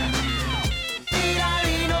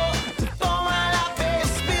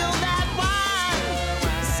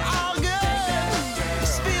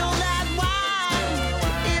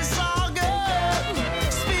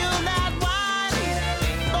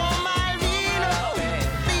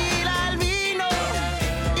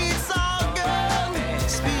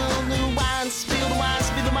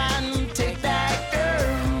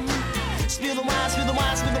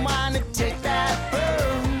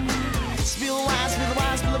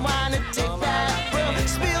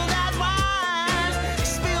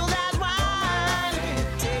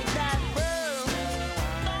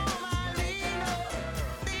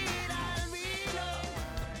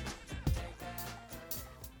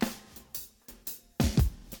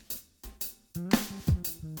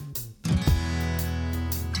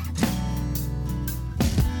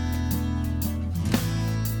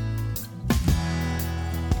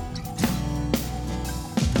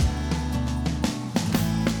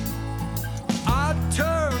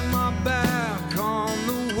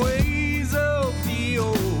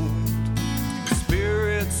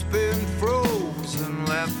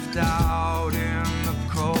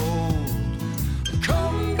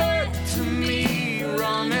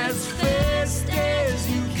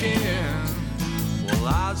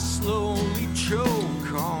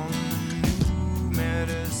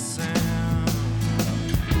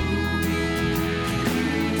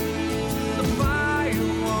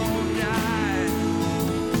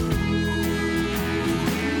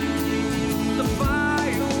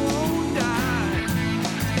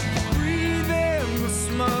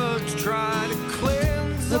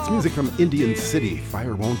 music from Indian City,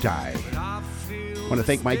 Fire Won't Die. I want to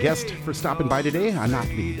thank my guest for stopping by today,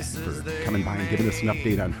 Anaknid, for coming by and giving us an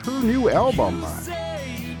update on her new album,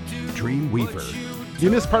 Dreamweaver. If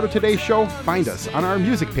you missed part of today's show, find us on our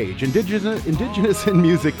music page,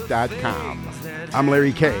 indigenousinmusic.com. I'm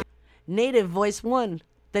Larry K. Native Voice One,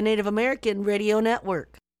 the Native American Radio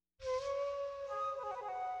Network.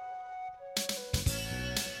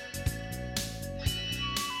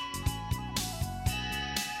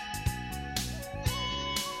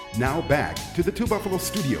 Now back to the Two Buffalo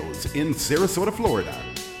Studios in Sarasota, Florida,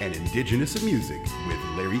 and Indigenous in Music with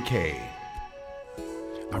Larry K.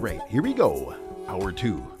 All right, here we go. Hour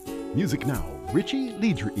 2. Music now. Richie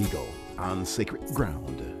Leader Eagle on Sacred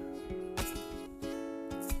Ground.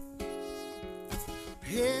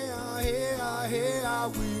 Hey,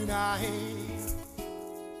 we na hey.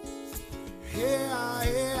 Hey,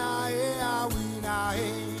 we na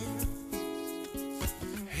hey.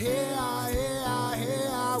 Hey, we na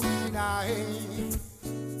hey. Hey, we na hey.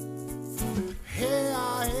 Hey,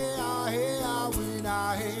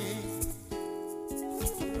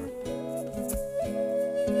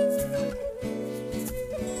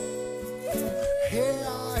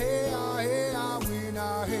 we na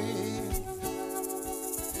hey.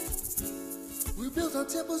 We built our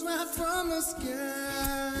temples right from the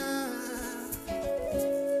sky,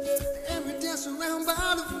 and we dance around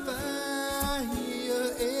by the fire,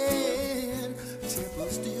 and temple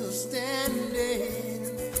still standing.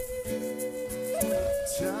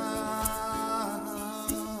 Time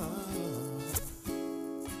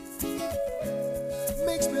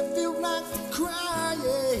makes me feel like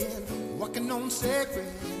crying, walking on sacred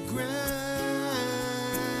ground.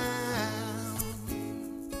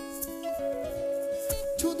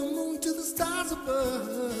 To the moon, to the stars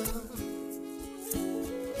above,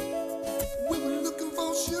 we were looking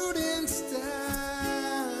for shooting stars.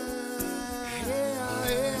 Hey,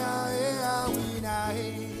 we na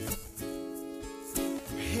hey.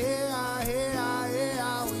 Hey,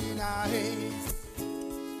 we na hey.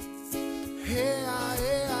 Hey,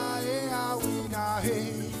 we na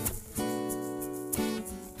hey.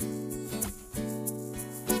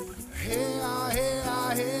 Hey,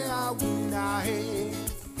 we na hey.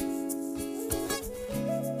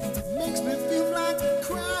 Makes me feel like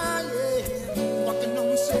crying, walking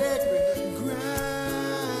on sacred ground.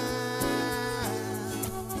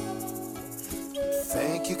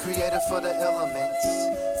 Thank you, Creator, for the elements.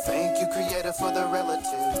 Thank you, Creator, for the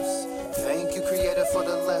relatives. Thank you, Creator, for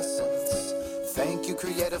the lessons. Thank you,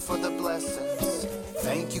 Creator, for the blessings.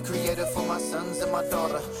 Thank you, Creator, for my sons and my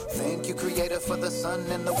daughter. Thank you, Creator, for the sun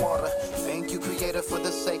and the water. Thank you, Creator, for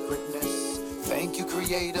the sacredness. Thank you,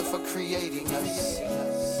 Creator, for creating us.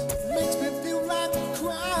 Makes me feel like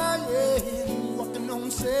crying, walking on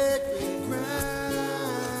sacred ground.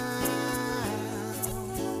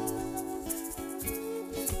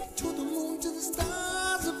 To the moon, to the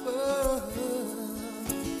stars above,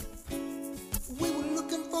 we were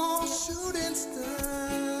looking for shooting stars.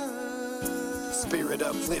 Spirit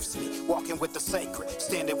uplifts me, walking with the sacred,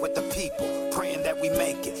 standing with the people, praying that we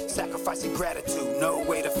make it, sacrificing gratitude, no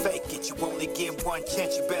way to fake it. You only get one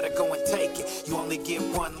chance, you better go and take it. You only get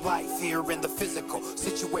one life here in the physical,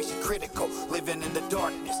 situation critical, living in the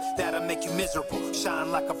darkness, that'll make you miserable.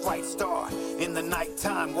 Shine like a bright star in the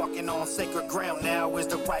nighttime, walking on sacred ground. Now is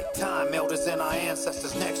the right time, elders and our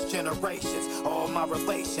ancestors, next generations, all my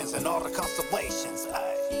relations and all the constellations.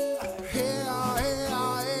 Aye. Hey,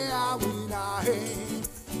 we na hey.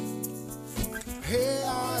 Hey,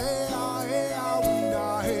 we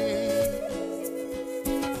na hey.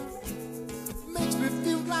 Makes me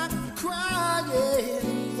feel like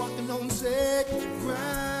crying, walking on sacred ground.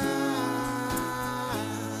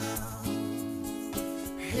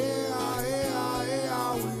 Hey,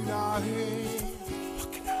 we na hey.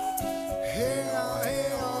 Hey,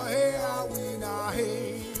 we na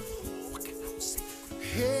hey.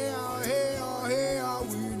 Hey,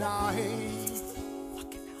 we na hey.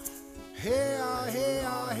 Hey,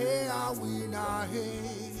 we na hey.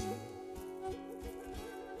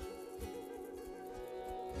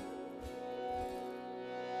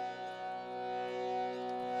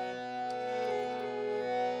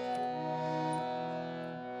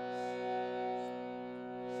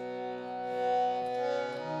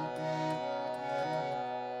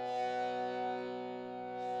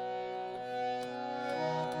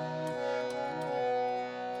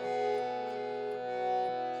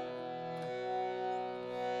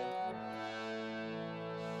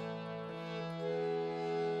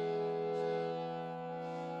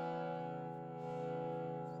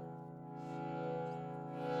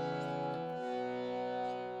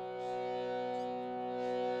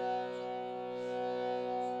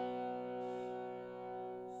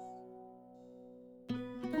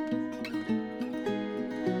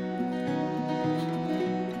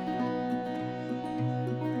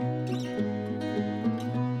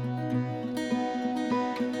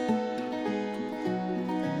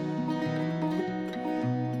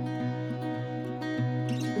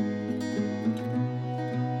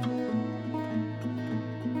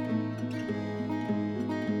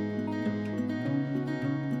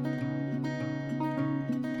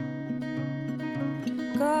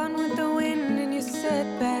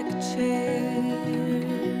 chair.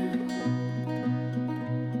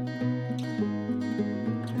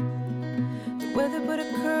 The weather put a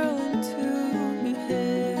curl into your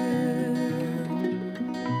hair.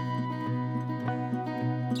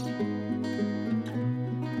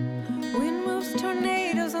 Wind moves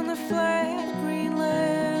tornadoes on the flat green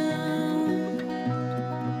land.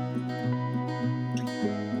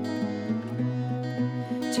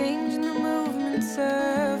 Changing the movements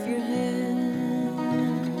of your hands.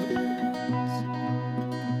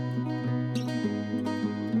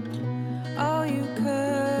 Oh, you come.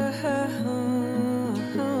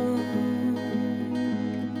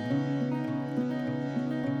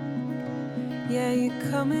 Yeah, you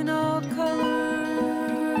come in all colors.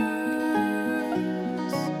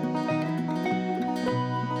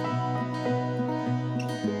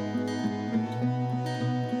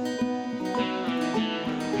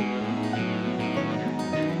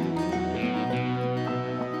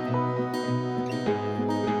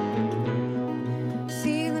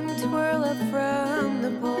 See them twirl up from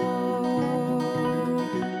the porch.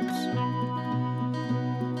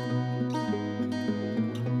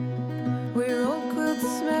 Where old quilts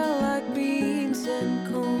smell like beans and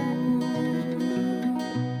corn.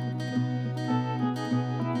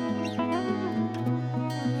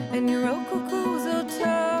 And your old cuckoos are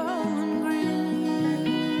tall and green.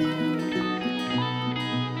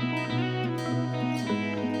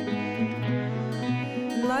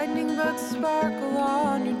 And lightning bugs sparkle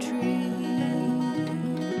on your trees.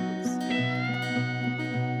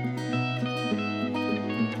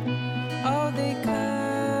 Oh, they come.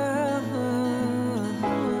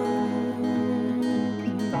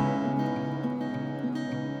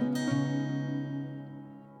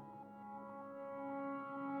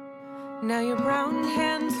 Now your brown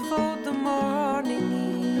hands fold the morning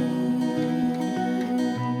in.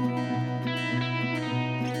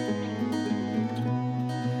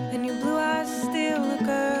 And your blue eyes still look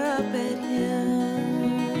up at him.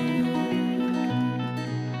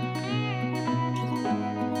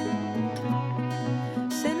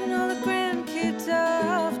 Sending all the grandkids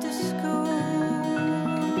off to school.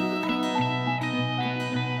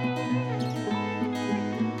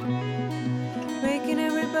 Making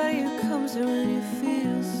everybody who comes around you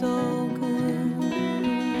feel so good.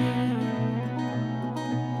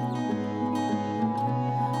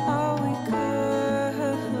 Oh, we come to.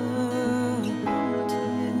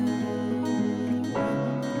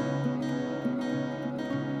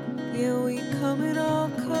 Yeah, we come in all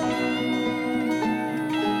colors.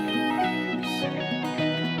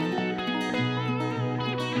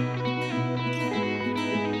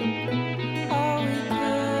 Oh, we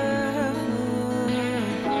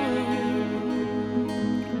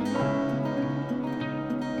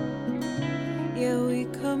yeah, we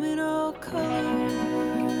come in all colors.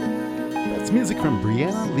 That's music from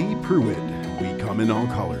Brianna Lee Pruitt. We come in all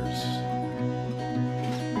colors.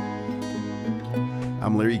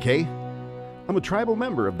 I'm Larry K. I'm a tribal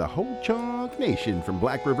member of the Ho-Chunk Nation from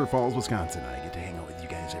Black River Falls, Wisconsin. I get to hang out with you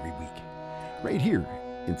guys every week. Right here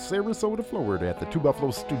in Sarasota, Florida at the Two Buffalo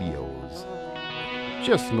Studios.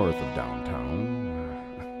 Just north of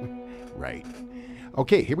downtown. Right.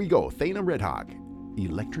 Okay, here we go. Thana Redhawk,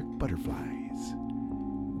 Electric Butterflies.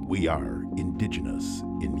 We are indigenous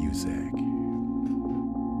in music.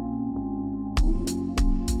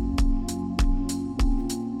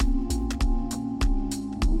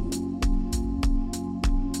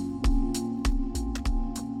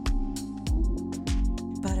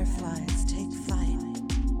 Butterflies take flight.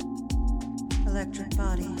 Electric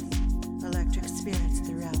bodies, electric spirits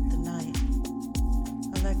throughout the night.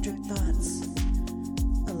 Electric thoughts,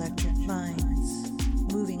 electric minds,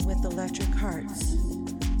 moving with electric hearts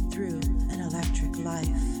through an electric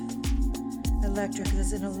life. Electric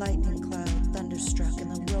as in a lightning cloud, thunderstruck in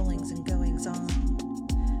the rollings and goings on.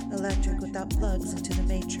 Electric without plugs into the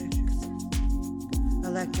matrix.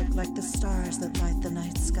 Electric like the stars that light the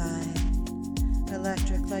night sky.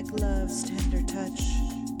 Electric like love's tender touch.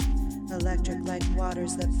 Electric like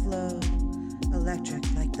waters that flow. Electric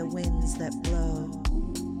like the winds that blow.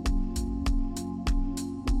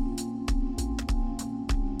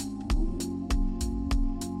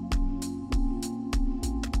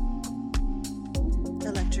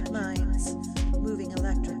 Electric minds, moving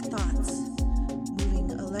electric thoughts, moving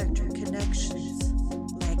electric connections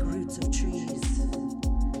like roots of trees.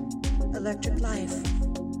 Electric life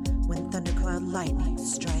when thundercloud lightning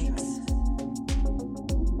strikes.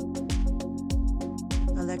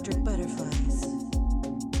 Electric butterflies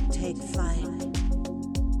take flight.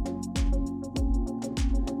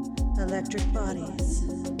 Electric bodies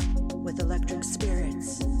with electric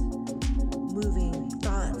spirits moving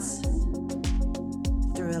thoughts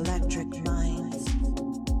through electric minds,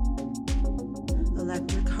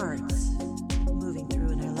 electric hearts moving through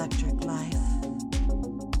an electric life.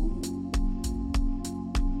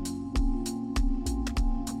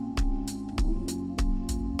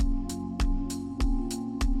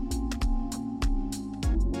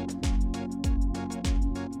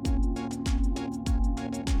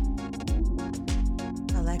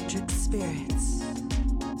 Electric spirits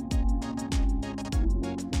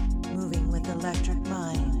moving with electric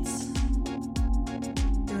minds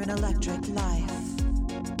through an electric life.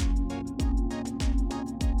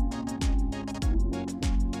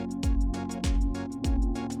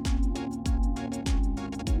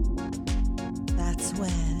 That's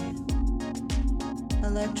when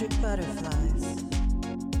electric butterflies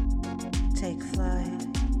take flight.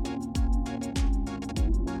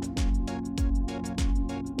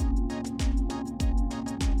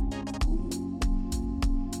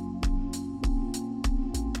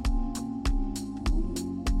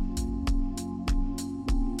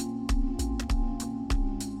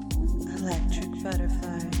 Electric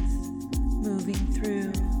butterflies moving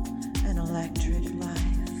through an electric life.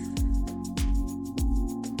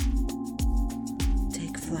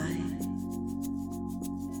 Take flight.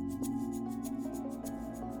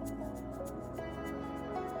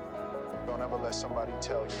 Don't ever let somebody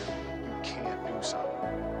tell you you can't do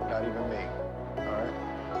something. Not even me. Alright?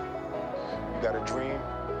 You got a dream,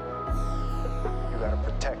 you gotta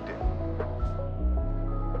protect it.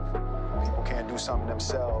 People can't do something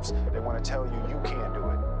themselves. They want to tell you you can't do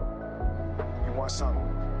it. You want something,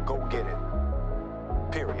 go get it.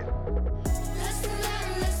 Period. Lesson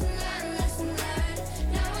learned, lesson learned, lesson learned.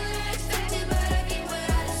 Not what I expected, but I get what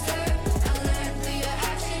I deserve. I learned through your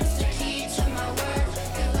actions the key to my word.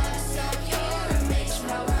 Your love so pure, it makes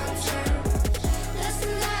my world turn.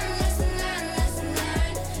 Lesson learned, lesson learned, lesson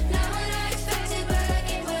learned. Not what I expected, but I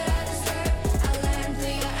get what I deserve. I learned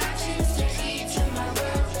through your actions the key to my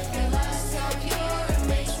world. Your love so pure, it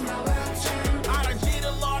makes my world turn. I done did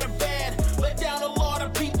a lot of bad, let down a lot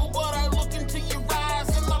of people, but I look into your eyes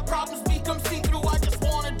and my problems become see-through. I just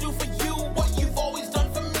wanna do for you what you've always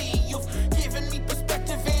done for me. You've given me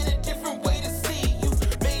perspective and a different way to see. You've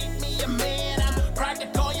made me a man. I'm proud to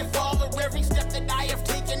call you father. Every step that I have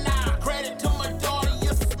taken, I credit to my daughter.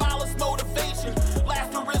 Your smile is motivation,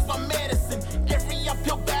 laughter is my medicine. Every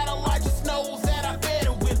uphill battle, I just know that I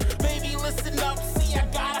better win. Baby, listen up, see I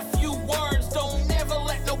got a few words. Don't never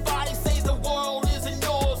let nobody say the world isn't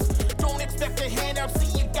yours. Don't expect a handout,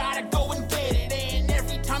 see you gotta go and get it. And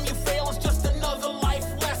every time you fail, it's just another life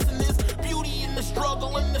lesson. There's beauty in the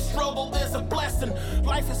struggle there's a blessing.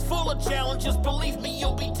 Life is full of challenges, believe me,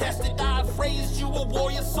 you'll be tested. I've raised you a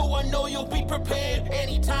warrior, so I know you'll be prepared.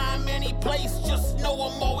 Anytime, any place, just know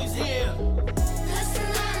I'm always here. Lesson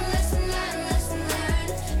learned, lesson learned, lesson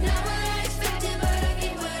learned. Not what I expected, but I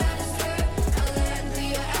get what I deserve. I learned through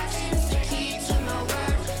your actions the key to my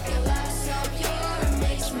word. Your love so pure, it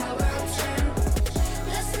makes my world turn.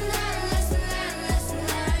 Lesson learned, lesson learned, lesson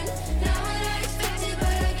learned. Not what I expected,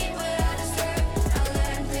 but I get what I deserve. I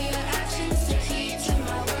learned through your actions the key to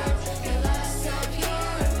my word. Your love so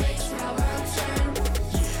pure, it makes my world turn.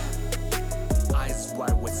 Eyes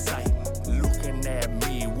wide with sight, looking at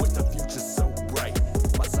me with the future so bright.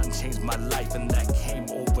 My son changed my life and that came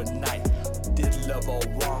overnight. Did love all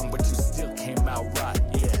wrong, but you still came out right,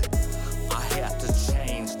 yeah. I had to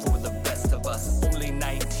change for the best of us. Only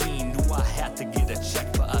 19, knew I had to get a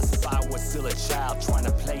check for us. I was still a child trying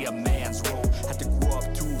to play a man's role. Had to grow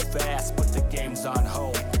up too fast, put the games on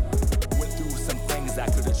hold. Went through some things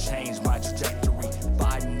that could have changed my trajectory,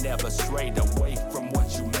 but I never strayed away from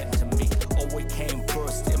what you meant to me. Always came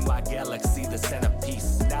first in my galaxy, the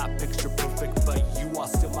centerpiece. Not picture perfect, but you are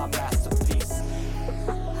still my masterpiece.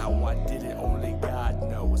 How I did it, only God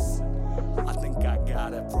knows. I think I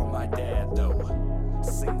got it from my dad though.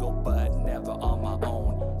 Single but never on my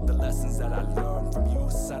own. The lessons that I learned from you,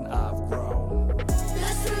 son, I've grown.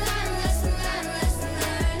 Lesson learned, lesson learned, lesson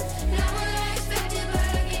learned. Not what I expected, but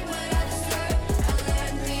I get what I deserve. I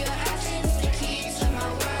learned through your actions the key to my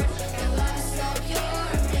word. Your love so pure,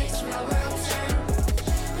 it makes my world turn.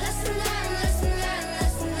 Lesson learned, lesson learned,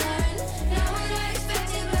 lesson learned. Not what I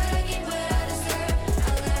expected, but I get what I deserve.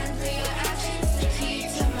 I learned through your actions the key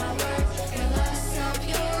to my word. Your love so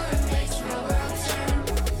pure, it makes my world turn.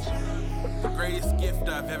 The greatest gift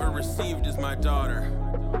I've ever received is my daughter.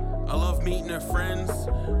 I love meeting her friends,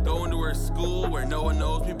 going to her school where no one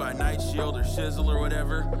knows me by Night Shield or Shizzle or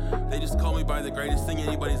whatever. They just call me by the greatest thing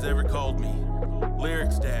anybody's ever called me,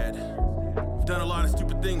 Lyrics Dad. I've done a lot of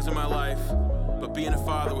stupid things in my life, but being a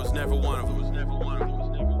father was never one of them.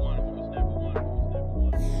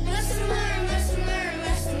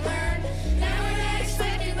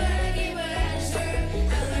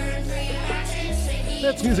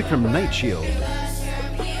 That's music from Night Shield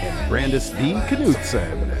and Brandis D.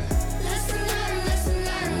 Knudsen.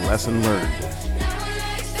 Lesson learned.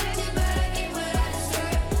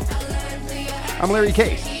 I'm Larry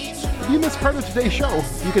K. If you missed part of today's show,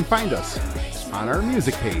 you can find us on our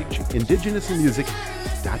music page,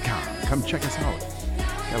 indigenousandmusic.com. Come check us out.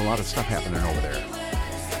 Got a lot of stuff happening over there.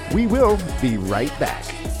 We will be right back.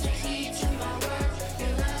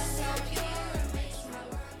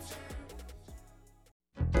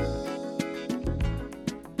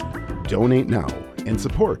 Donate now and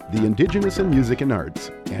support the Indigenous in Music and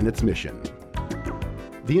Arts and its mission.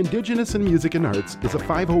 The Indigenous in Music and Arts is a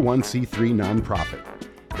 501c3 nonprofit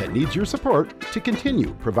that needs your support to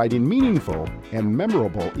continue providing meaningful and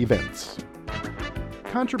memorable events.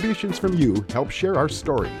 Contributions from you help share our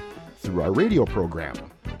story through our radio program,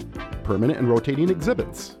 permanent and rotating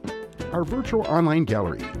exhibits, our virtual online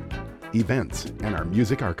gallery, events, and our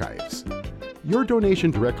music archives. Your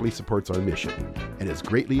donation directly supports our mission and is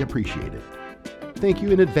greatly appreciated. Thank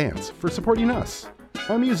you in advance for supporting us,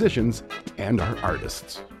 our musicians, and our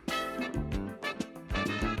artists.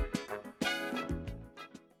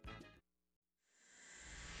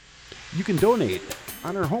 You can donate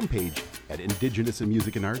on our homepage at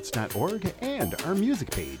indigenousinmusicandarts.org and our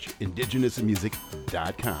music page,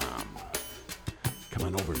 indigenousinmusic.com. Come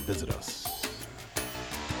on over and visit us.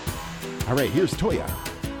 All right, here's Toya.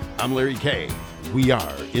 I'm Larry K. We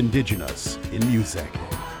are Indigenous in Music.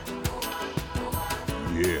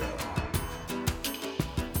 Yeah.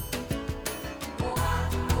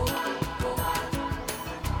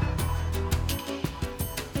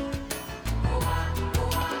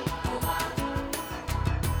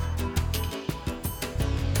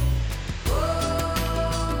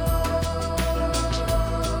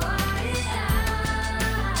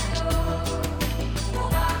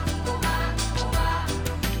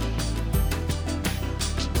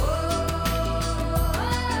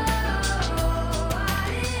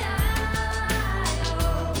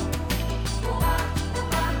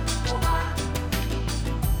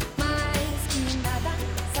 Mais que nada,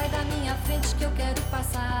 sai da minha frente que eu quero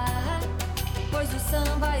passar. Pois o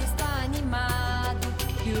samba está animado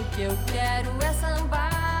e o que eu quero é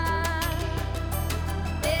sambar.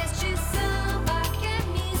 Este samba que é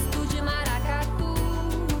misto de maracatu.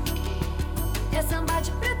 É samba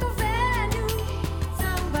de preto velho,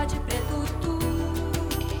 samba de preto tu.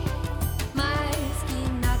 Mais que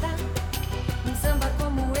nada, um samba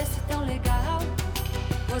como esse tão legal.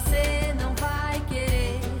 Você não vai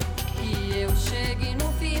querer que eu chegue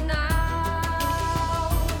no final.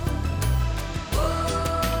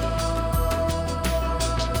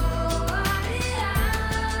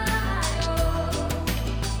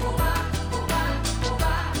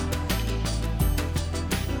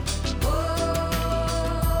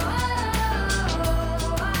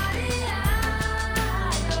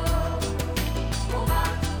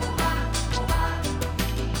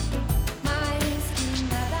 Mais que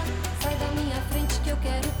nada,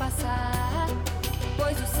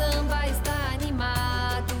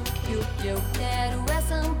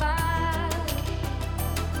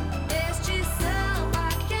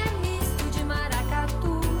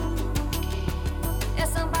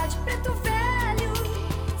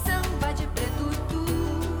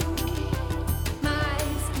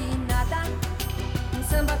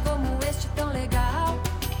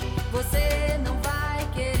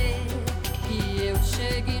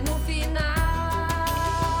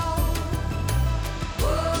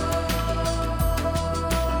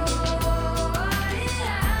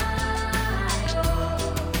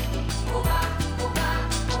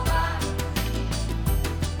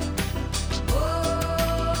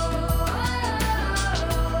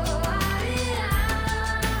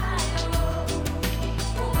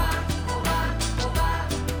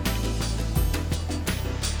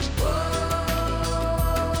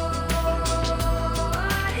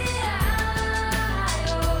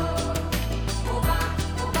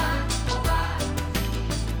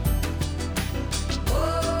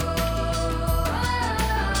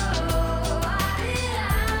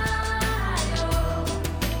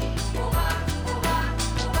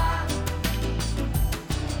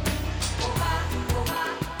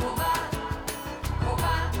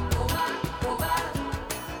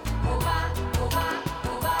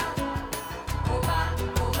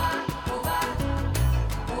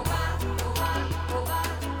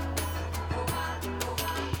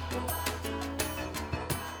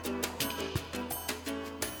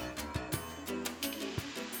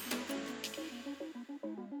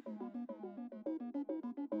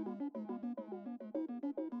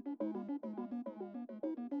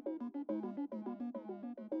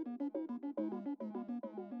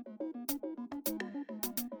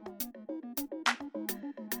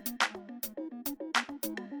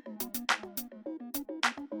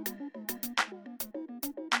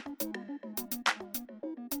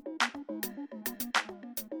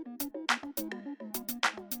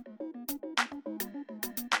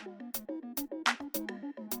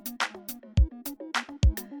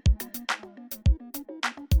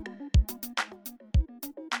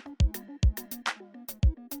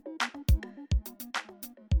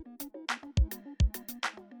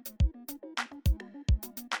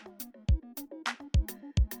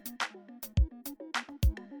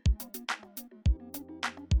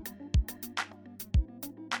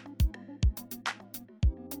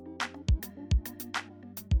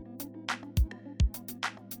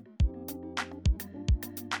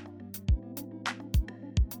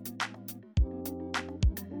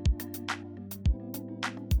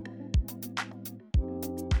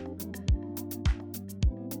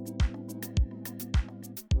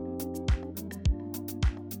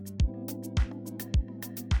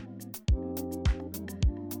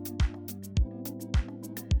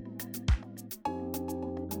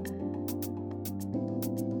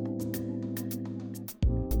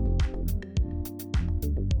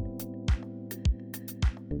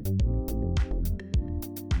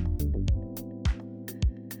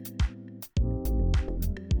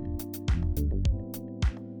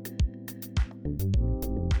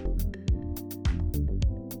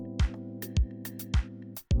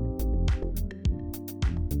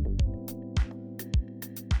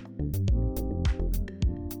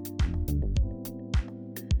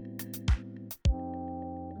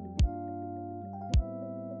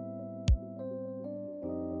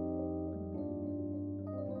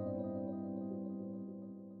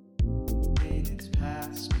 Minutes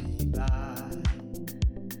pass me by.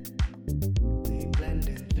 They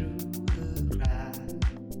blending through the crowd.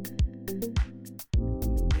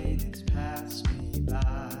 Minutes pass me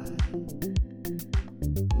by.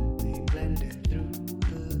 They blending through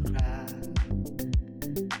the crowd.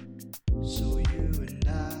 So you and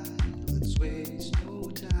I, let's waste no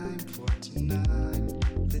time for tonight.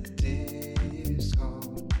 The day is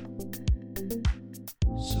gone.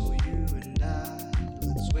 So you and I,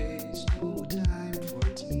 let's waste no time for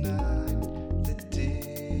tonight. The day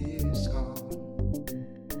is gone.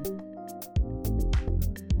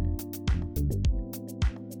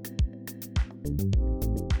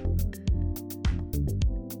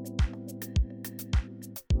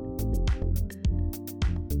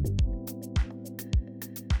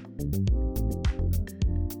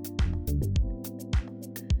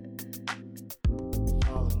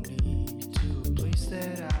 Follow me to a place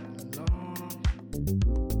that I belong,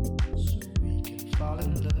 so we can fall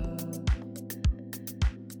in love.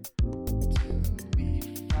 Till we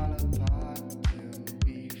fall apart, till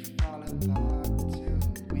we fall apart, till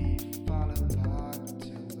we fall apart,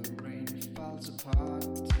 till the rain falls apart,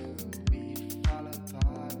 till we fall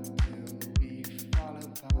apart, till we fall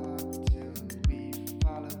apart, till we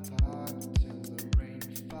fall apart, till the rain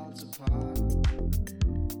falls apart.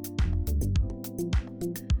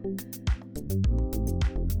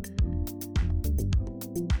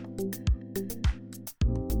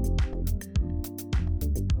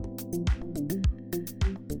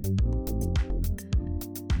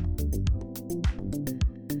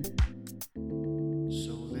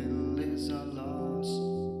 So little is our loss,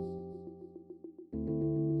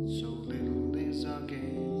 so little is our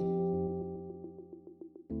gain.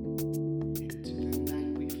 Into the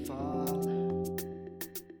night we fall,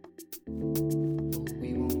 but we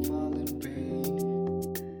won't fall in vain.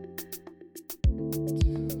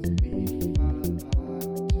 Till we fall apart,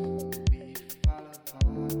 till we fall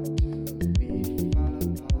apart, till we fall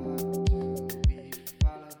apart, till we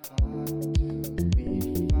fall apart, till we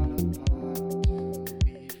fall apart, till we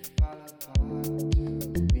fall apart, till we fall apart, till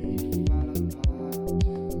we fall apart, till we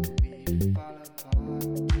fall apart,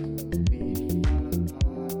 till we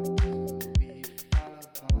fall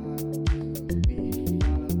apart, till we fall apart, till we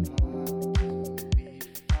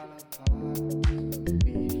fall apart, till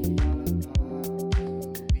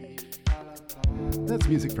we fall apart. That's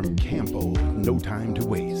music from Campo, No Time to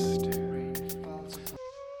Waste.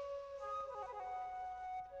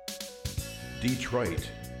 Detroit,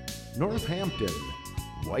 Northampton,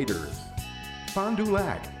 White Earth, Fond du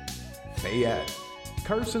Lac, Fayette,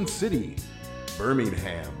 Carson City,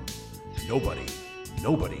 Birmingham. Nobody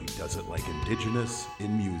does it like Indigenous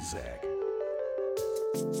in music.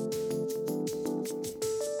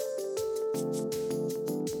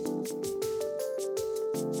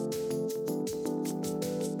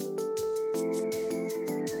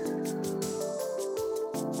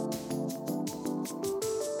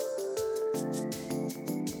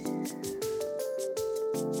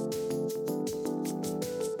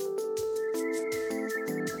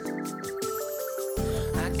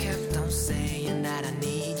 I kept on saying that I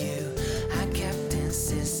need you. I kept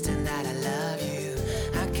insisting that I love you.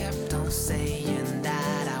 I kept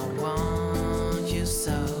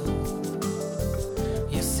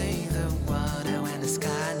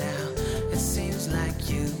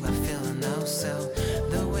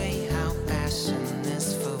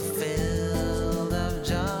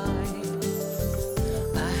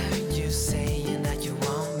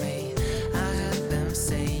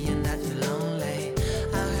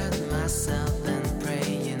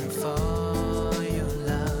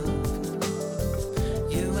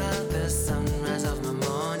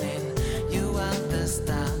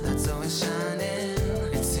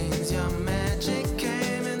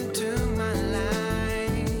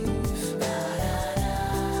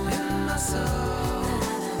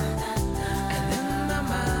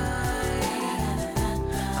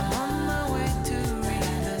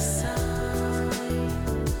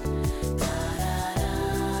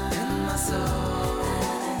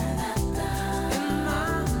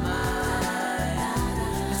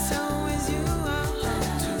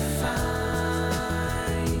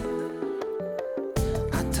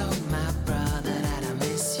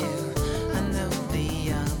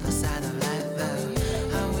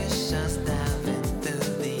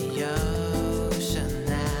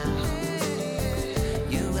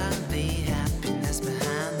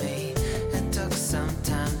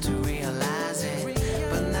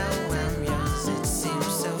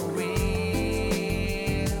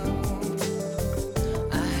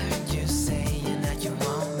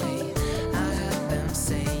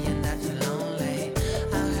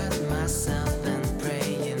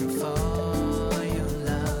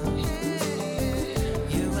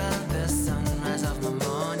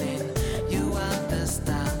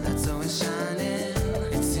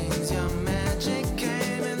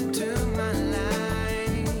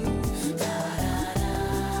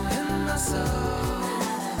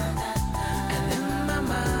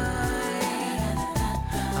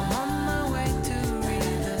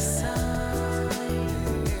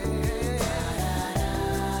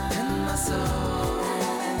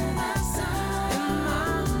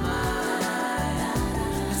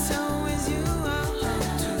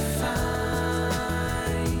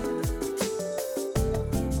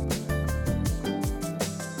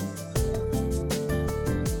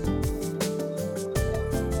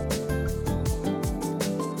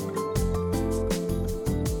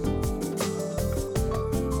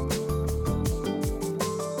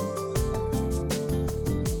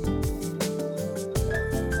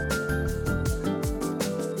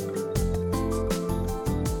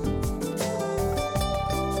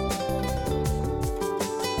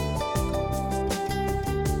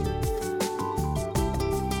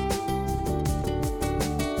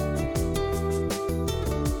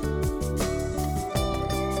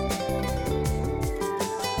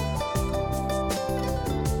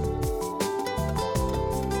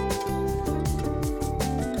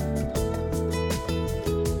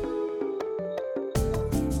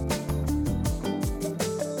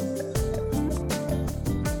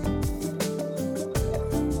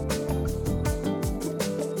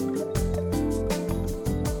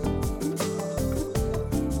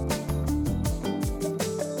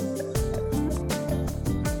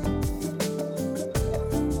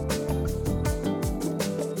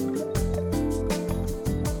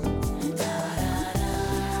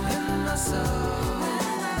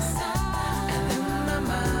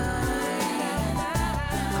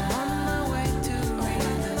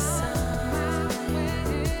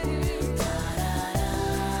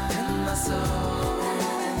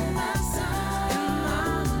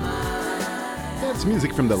That's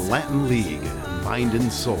music from the Latin League, Mind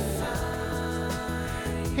and Soul.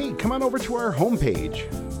 Hey, come on over to our homepage,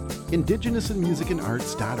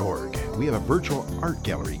 indigenousinmusicandarts.org. We have a virtual art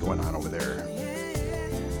gallery going on over there.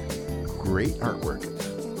 Great artwork.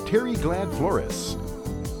 Terry Glad Flores,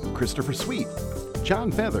 Christopher Sweet,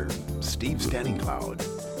 John Feather, Steve Standing Cloud.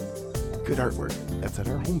 Good artwork. That's at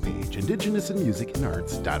our homepage,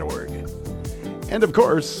 indigenousinmusicandarts.org. And of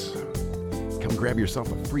course, come grab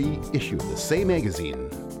yourself a free issue of the Say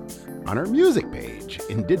magazine on our music page,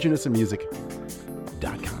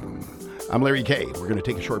 indigenousinmusic.com. I'm Larry K. We're going to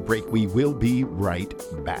take a short break. We will be right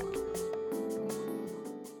back.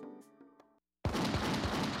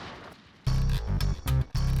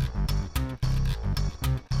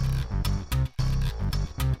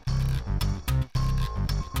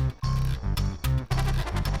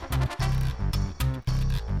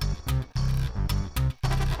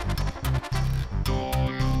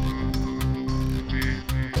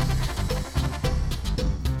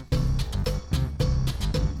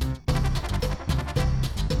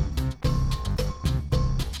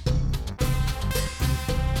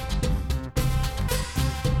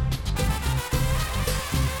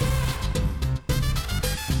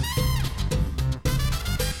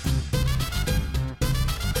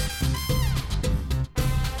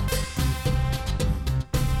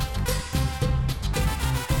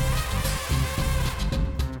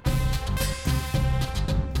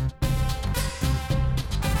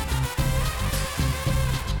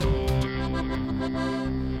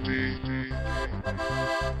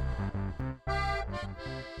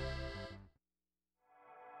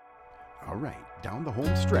 All right, down the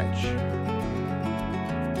home stretch.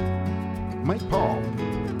 Mike Paul,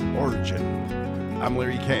 Origin. I'm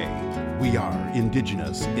Larry K. We are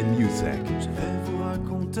Indigenous in Music. Je vais vous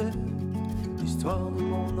raconter l'histoire de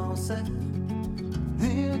mon ancêtre,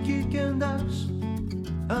 né à Kikendash,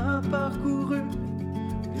 a parcouru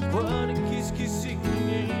les bois de Kiskisik,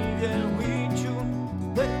 les rivières Wichu,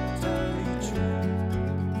 Betalichu.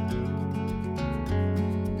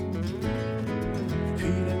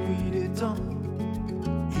 Depuis la nuit des temps,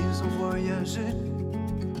 ils ont voyagé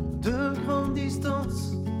de grandes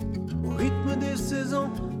distances au rythme des saisons.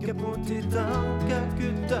 Capoteta,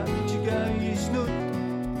 Kakuta, Chigaishnu,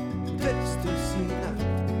 Testosina.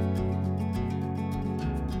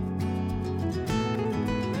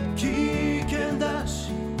 Kikendash,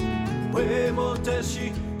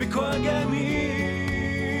 Wemotashi, Bikwagami.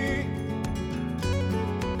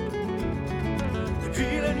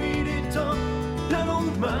 Depuis la nuit des temps, la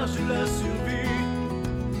longue marche de la survie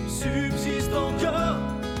subsiste encore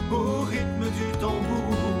au rythme du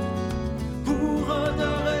tambour. Pour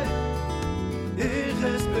honorer et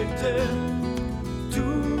respecter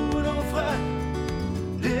tous nos frères,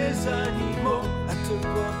 les animaux à te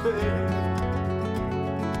coiffer.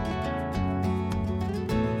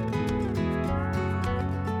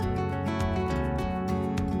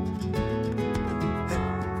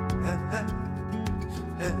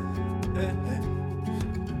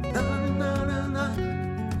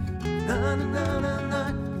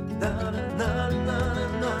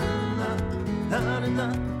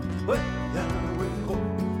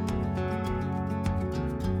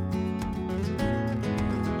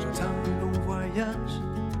 J'entame mon voyage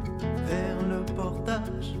vers le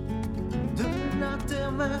portage de la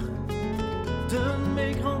terre-mère de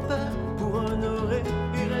mes grands-pères pour honorer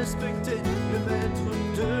et respecter le maître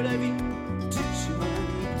de la vie du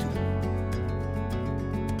Shimanitou.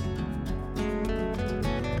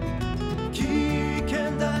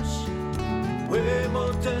 Kikendash,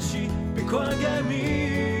 Wemotashi, Bikwagami.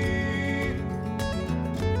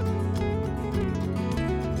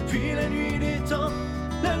 Depuis la nuit des temps,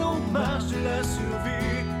 la longue marche de la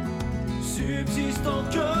survie subsiste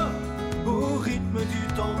encore au rythme du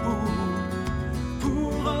tambour.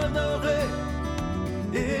 Pour honorer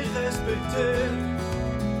et respecter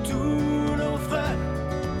tous nos frères,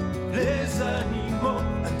 les animaux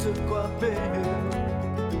à te coiffer.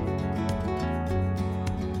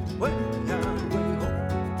 Ouais, ya, ouais, ho.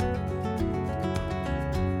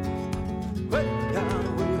 Ouais, ya,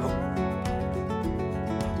 ouais, ho.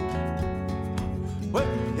 Ouais,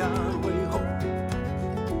 ya, ouais, ho.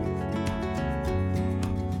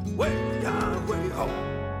 Ouais, ya, ouais, ho.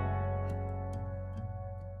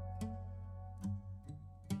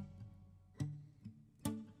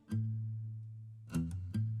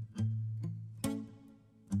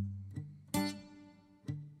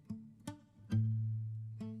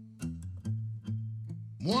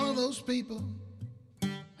 One of those people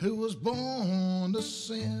who was born to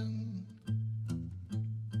sin,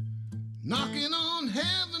 knocking on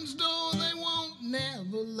heaven's door, they won't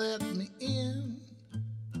never let me in.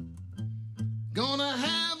 Gonna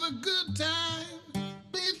have a good time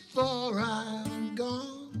before I'm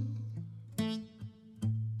gone.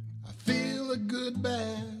 I feel a good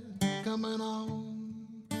bad coming on.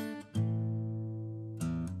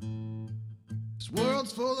 This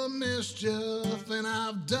world's full of mischief and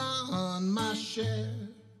I've done my share.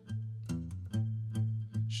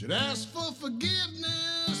 Should ask for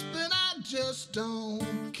forgiveness, but I just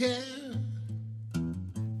don't care.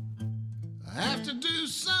 I have to do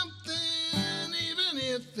something even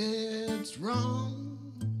if it's wrong.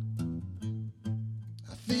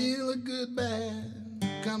 I feel a good bad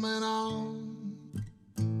coming on.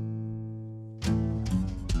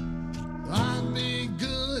 I'd be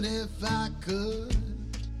good if I could.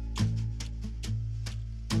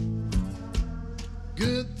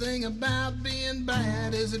 Good thing about being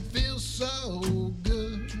bad is it feels so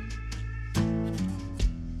good.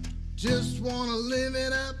 Just wanna live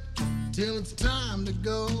it up till it's time to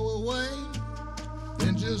go away.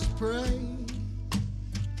 Then just pray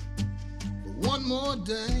for one more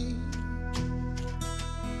day.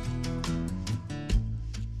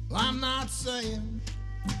 I'm not saying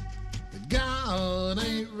that God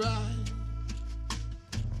ain't right.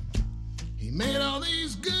 He made all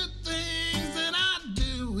these good things that I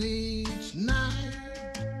do each night.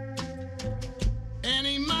 And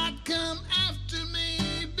he might come after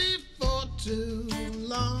me before too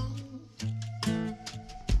long.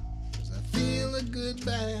 'Cause I feel a good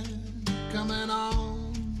bad coming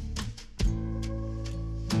on.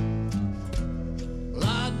 Well,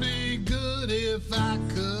 I'd be good if I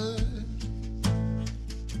could.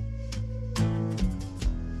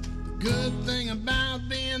 The good thing about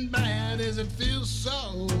being bad is it feels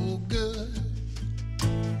so good.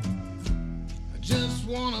 I just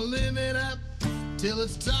wanna live it up till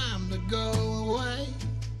it's time to go away.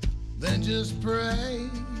 Then just pray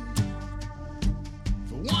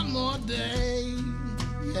for one more day,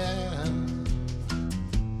 yeah.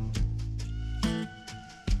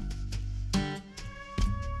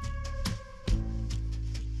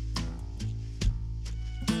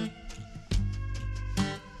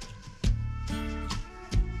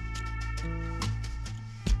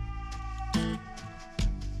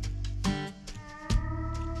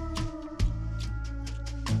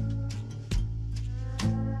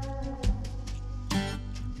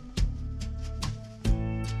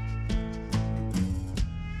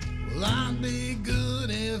 Well, I'd be good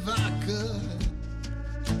if I could.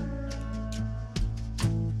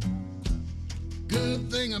 Good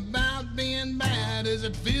thing about being bad is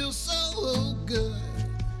it feels so good.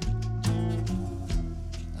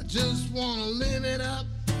 I just wanna live it up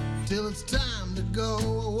till it's time to go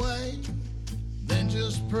away. Then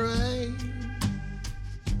just pray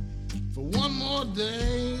for one more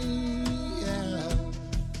day, yeah.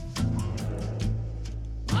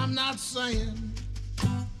 I'm not saying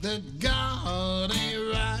that God ain't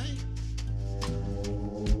right.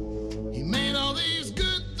 He made all these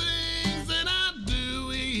good things that I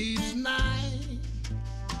do each night.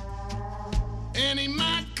 And he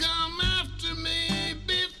might come after me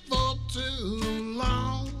before too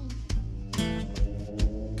long.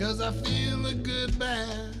 'Cause I feel a good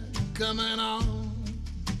bad coming on.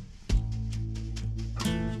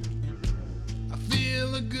 I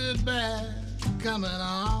feel a good bad coming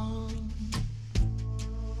on.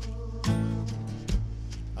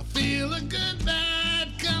 Feel a good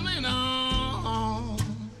bad coming on.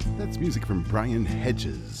 That's music from Brian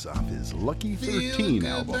Hedges off his Lucky 13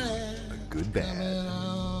 album, A Good Bad.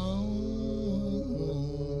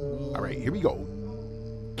 All right, here we go.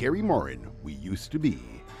 Gary Morin, We Used to Be.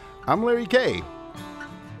 I'm Larry K.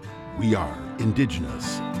 We are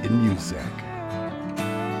Indigenous in Music.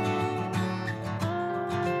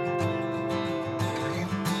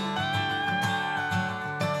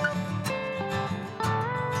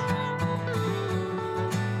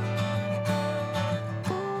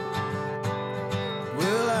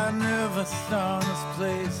 Saw this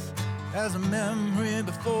place as a memory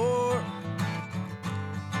before,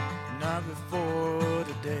 not before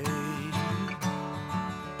today.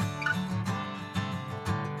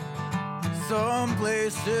 Some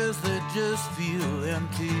places that just feel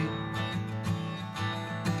empty.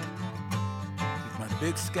 My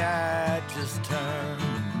big sky just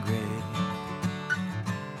turned gray.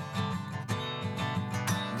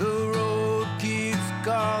 The road keeps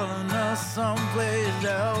calling us someplace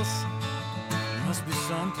else. Must be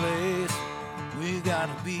someplace we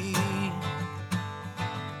gotta be.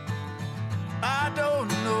 I don't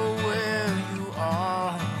know where you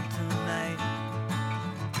are tonight.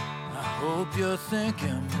 I hope you're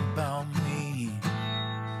thinking about me.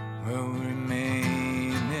 Well,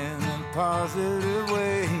 remain in a positive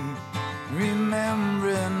way. Remain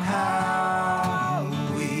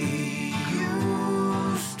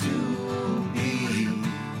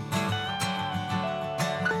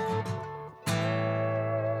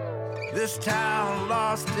This town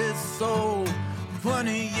lost its soul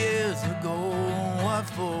 20 years ago. What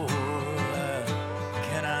for?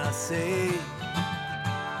 Can I say?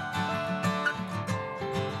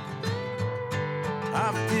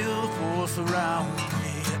 I feel the force around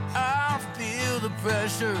me. I feel the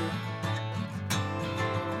pressure.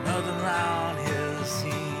 Nothing around here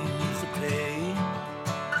seems to pay.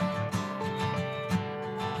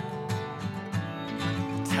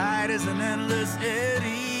 Tide is an endless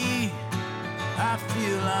eddy. I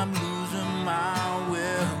feel I'm losing my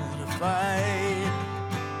will to fight.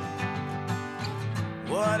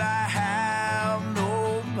 What I have,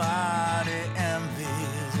 nobody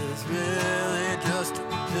envies. It's really just a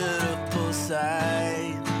pitiful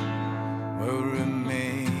sight. Will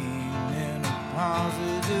remain in a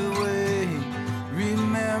positive way,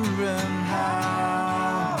 remembering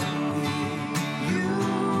how we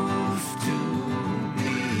used to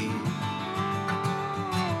be.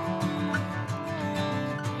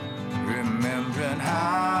 Remembering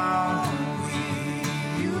how we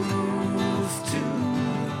used to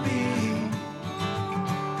be.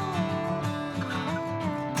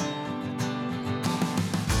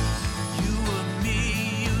 You and me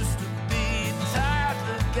used to be tied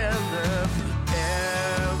together for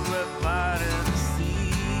everybody to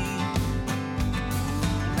see.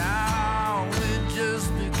 Now we just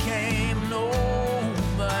became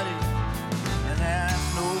nobody, and there's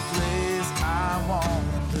no place I want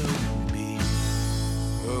to be.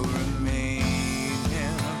 Will remain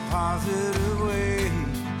in a positive way,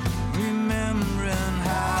 remembering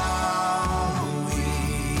how we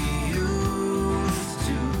used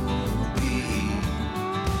to be.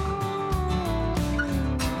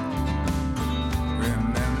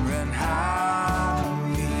 Remembering how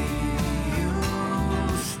we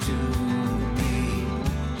used to be.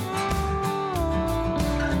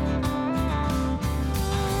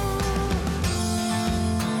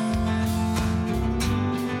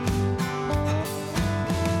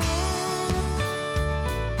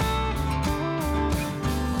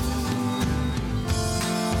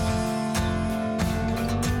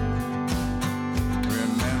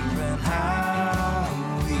 Remembering how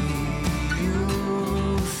we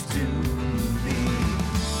used to be.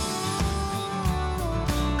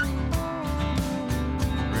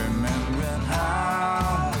 Remembering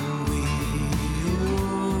how we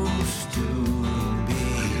used to be.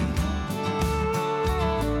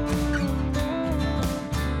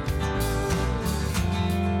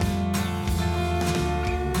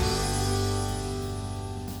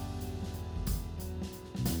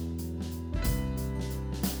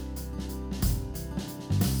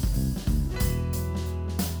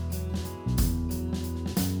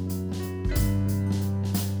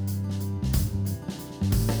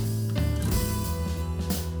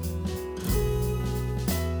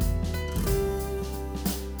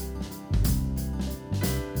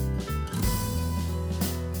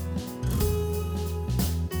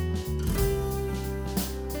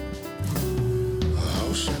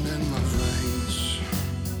 Ocean in my veins,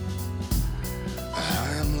 I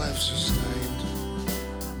am life sustained.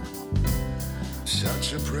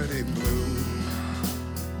 Such a pretty blue.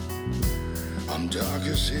 I'm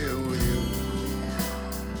darkest here with you,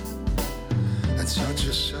 and such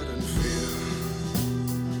a sudden fear.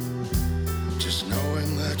 Just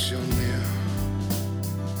knowing that you're near.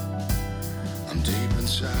 I'm deep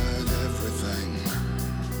inside everything.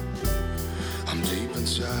 I'm deep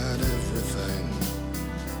inside everything.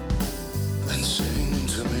 And sing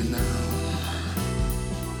to me now.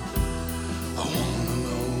 I wanna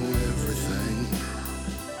know everything.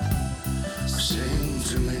 Sing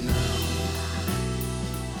to me now.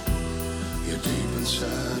 You're deep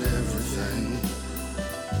inside everything.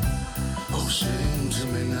 Oh, sing to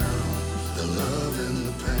me now. The love and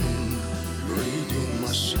the pain. Reading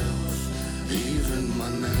myself, even my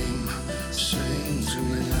name. Sing to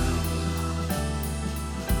me now.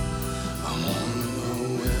 I wanna know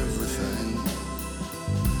everything,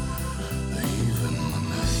 even my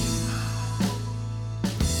name.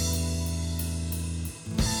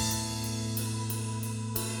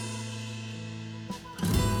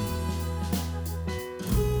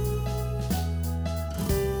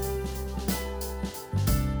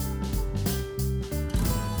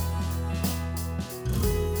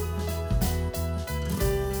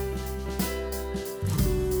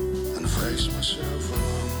 And face myself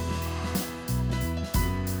alone.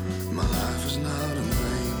 My life is not in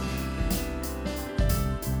vain.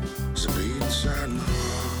 So be inside my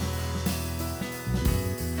heart.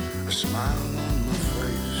 A smile on my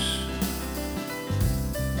face.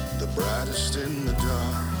 The brightest in the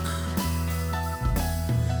dark.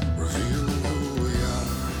 Revealing who we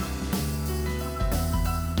are.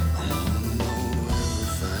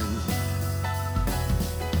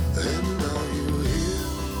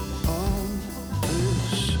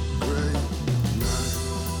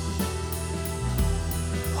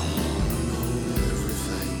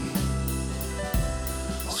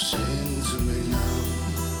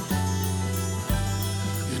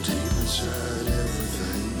 inside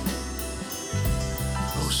everything.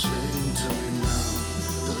 Oh, sing to me now,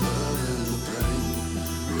 the love and the pain.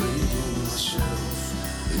 Reading myself,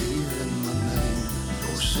 even my name.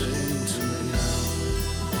 Oh, sing to me now.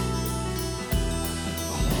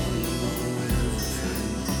 I wanna know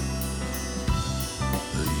everything,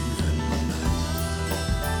 even my name. Oh,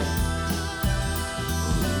 even my name.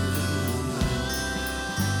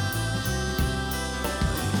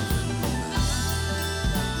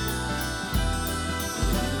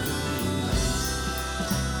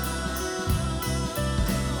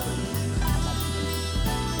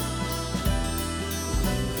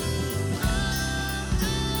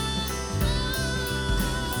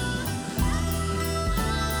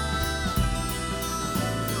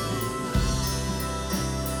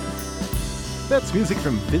 That's music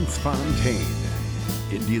from Vince Fontaine,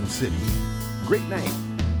 Indian City. Great night.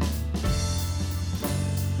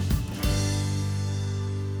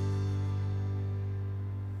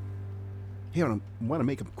 Hey, I want to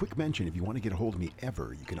make a quick mention. If you want to get a hold of me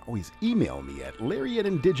ever, you can always email me at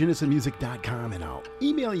larry@indigenousinmusic.com and I'll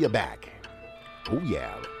email you back. Oh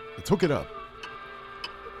yeah, let's hook it up.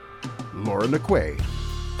 Laura McQuay.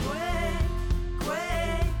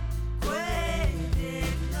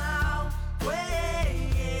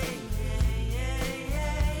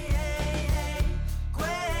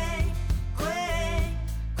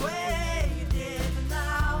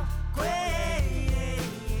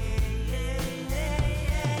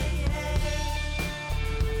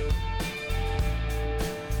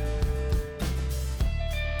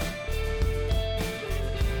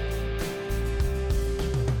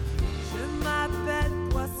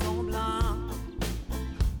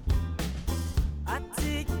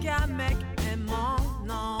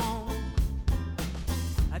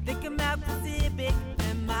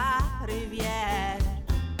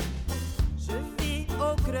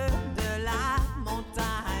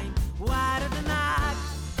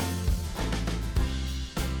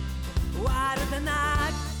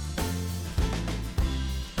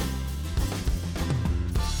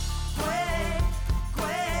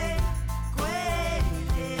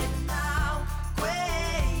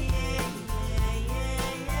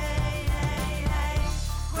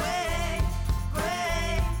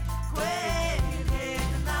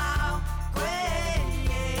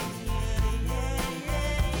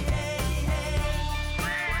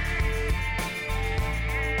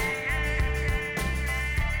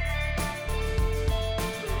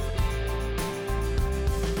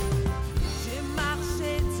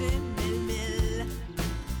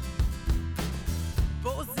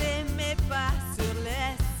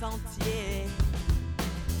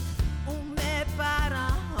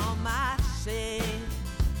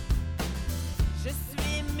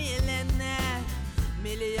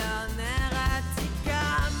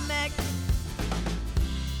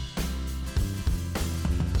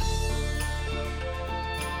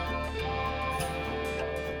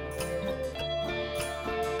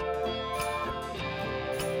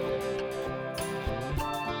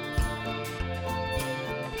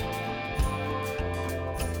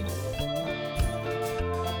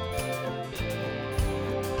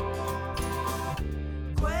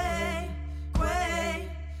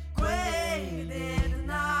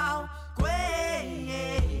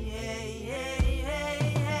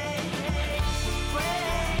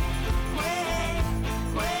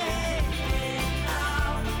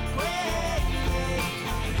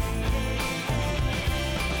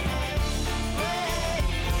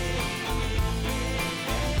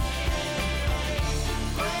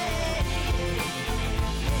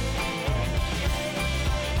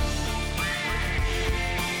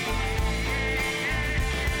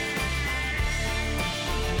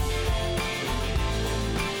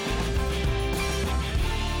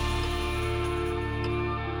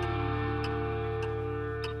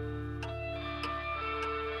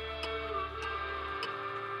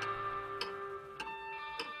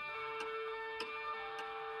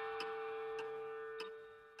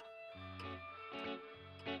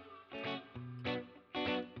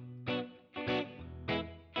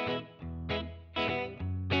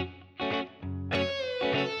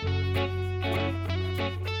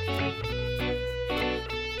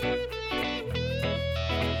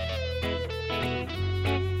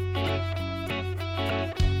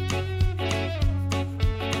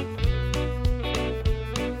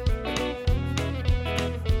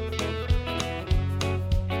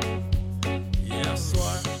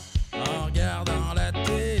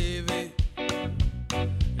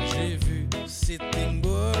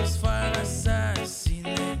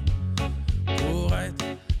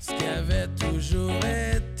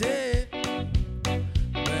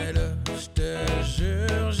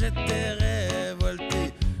 m'étais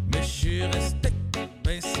révolté, mais je suis resté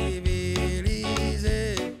bien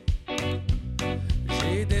civilisé.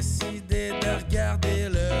 J'ai décidé de regarder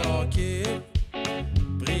le hockey,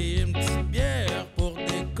 pris une petite bière pour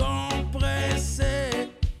décompresser,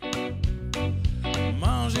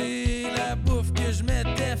 manger la bouffe que je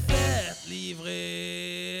m'étais faite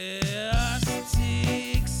livrer.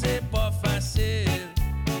 Hostie que c'est pas facile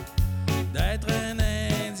d'être un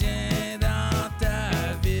Indien dans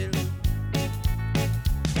ta ville.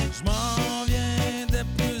 Je m'en viens de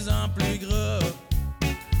plus en plus gras,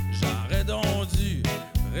 j'aurais donc dû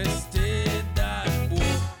rester dans le bois.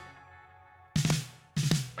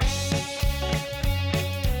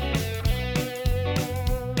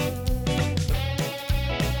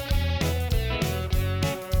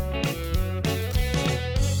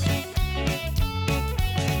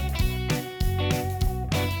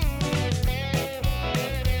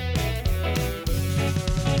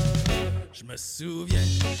 Je me souviens,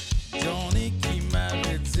 Johnny qui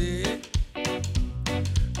m'avait dit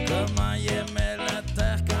comment il aimait la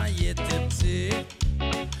terre quand il était petit.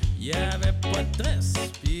 Il y avait pas de dresse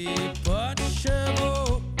pis pas de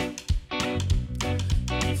chevaux.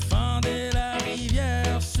 Il fendait la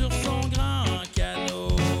rivière sur son grand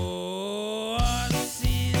canot. Ah,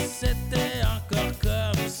 si c'était encore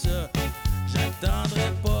comme ça,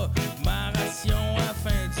 j'attendrais pas ma ration à la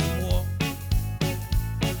fin du mois.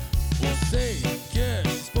 Où c'est que je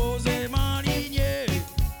suis supposé m'enligner?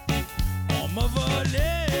 On m'a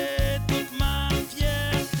volé toute ma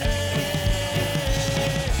fierté.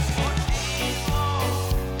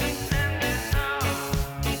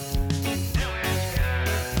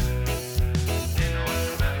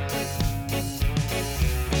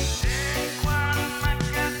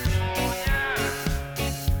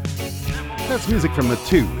 That's music from the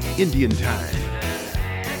 2, Indian Time.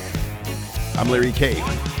 I'm Larry K.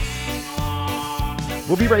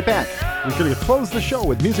 We'll be right back. We're going to close the show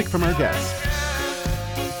with music from our guest.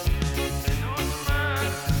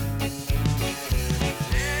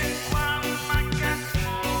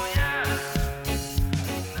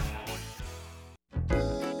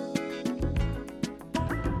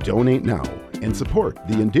 Donate now and support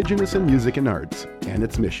the Indigenous in Music and Arts and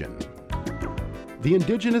its mission. The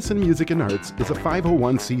Indigenous in Music and Arts is a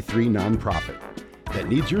 501c3 nonprofit that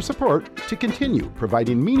needs your support to continue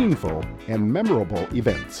providing meaningful and memorable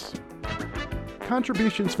events.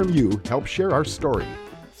 Contributions from you help share our story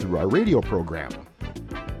through our radio program,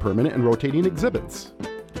 permanent and rotating exhibits,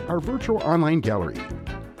 our virtual online gallery,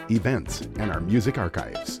 events, and our music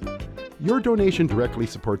archives. Your donation directly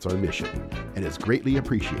supports our mission and is greatly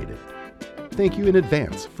appreciated. Thank you in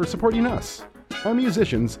advance for supporting us, our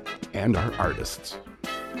musicians, and our artists.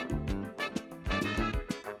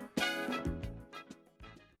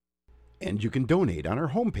 And you can donate on our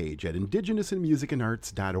homepage at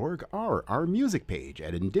indigenousinmusicandarts.org or our music page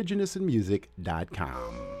at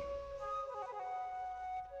indigenousinmusic.com.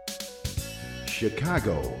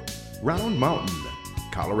 Chicago, Round Mountain,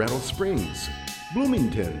 Colorado Springs,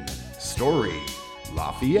 Bloomington, Story,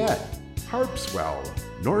 Lafayette, Harpswell,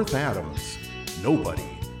 North Adams. Nobody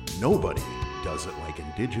does it like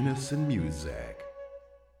Indigenous in music.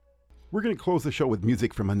 We're going to close the show with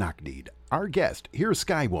music from Anaknid. Our guest, here's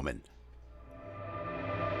Sky Woman.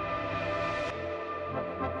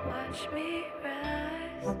 Watch me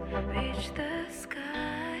rise, reach the sky.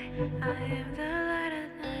 I am the light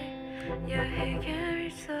at night. Your head can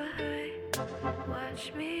reach so high.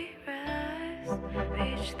 Watch me rise,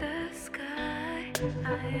 reach the sky.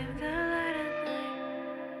 I am the light at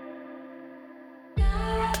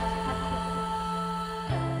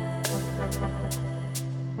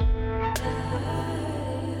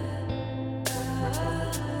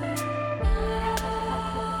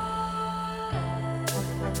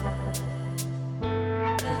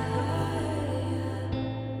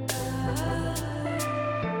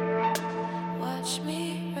Watch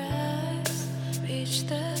me rise, reach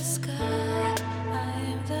the sky. I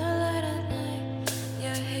am the light at night.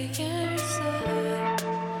 Your head can reach so high.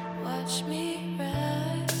 Watch me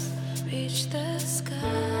rise, reach the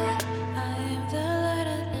sky. I am the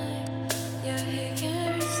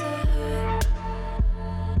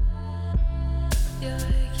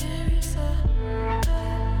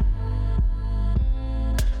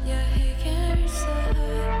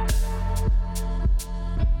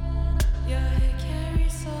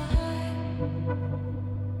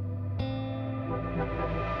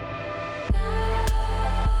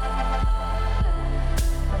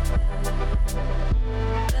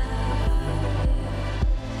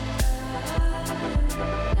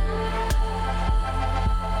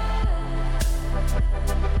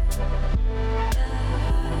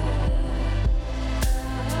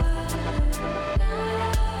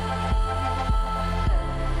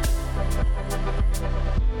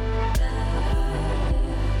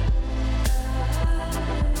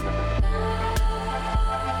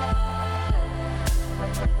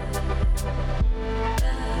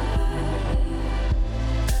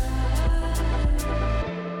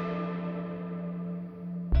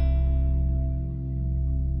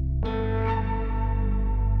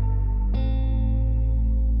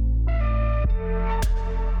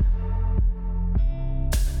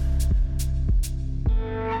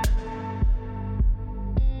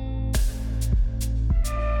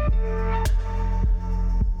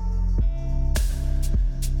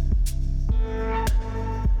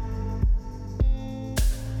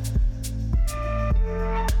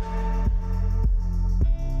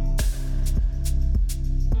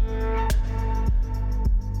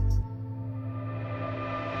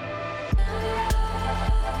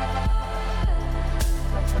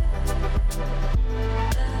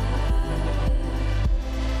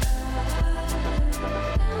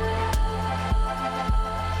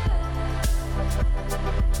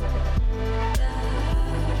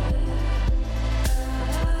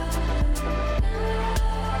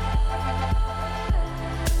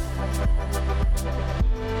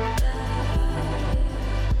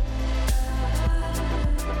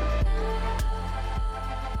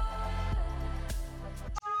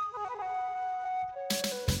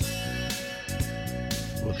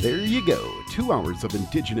Well, there you go. 2 hours of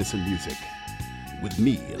Indigenous in music. With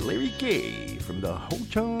me, Larry K. from the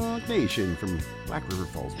Ho-Chunk Nation from Black River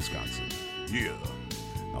Falls, Wisconsin. Yeah.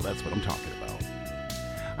 Now that's what I'm talking about.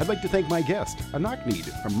 I'd like to thank my guest, Anakneed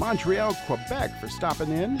from Montreal, Quebec, for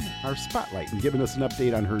stopping in our spotlight and giving us an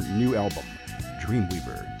update on her new album,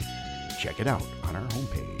 Dreamweaver. Check it out on our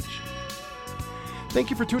homepage. Thank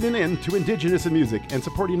you for tuning in to Indigenous in Music and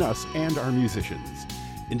supporting us and our musicians.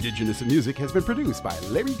 Indigenous in Music has been produced by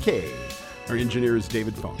Larry K. Our engineer is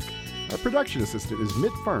David Funk. Our production assistant is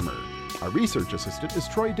Mitt Farmer. Our research assistant is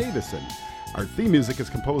Troy Davison. Our theme music is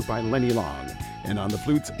composed by Lenny Long. And on the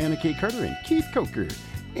flutes, Anna K. Carter and Keith Coker.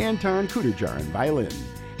 Anton Kuderjar on violin.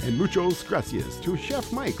 And muchos gracias to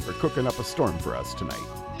Chef Mike for cooking up a storm for us tonight.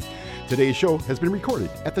 Today's show has been recorded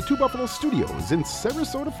at the Two Buffalo Studios in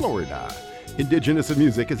Sarasota, Florida. Indigenous in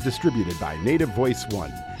Music is distributed by Native Voice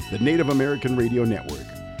One, the Native American Radio Network,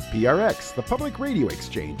 PRX, the Public Radio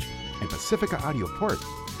Exchange, and Pacifica Audio Port.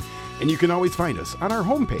 And you can always find us on our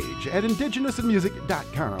homepage at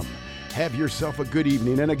indigenousinmusic.com. Have yourself a good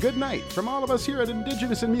evening and a good night from all of us here at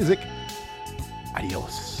Indigenous in Music.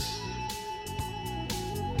 Adios.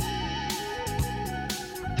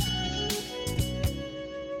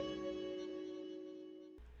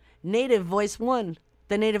 Native Voice One,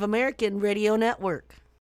 the Native American Radio Network.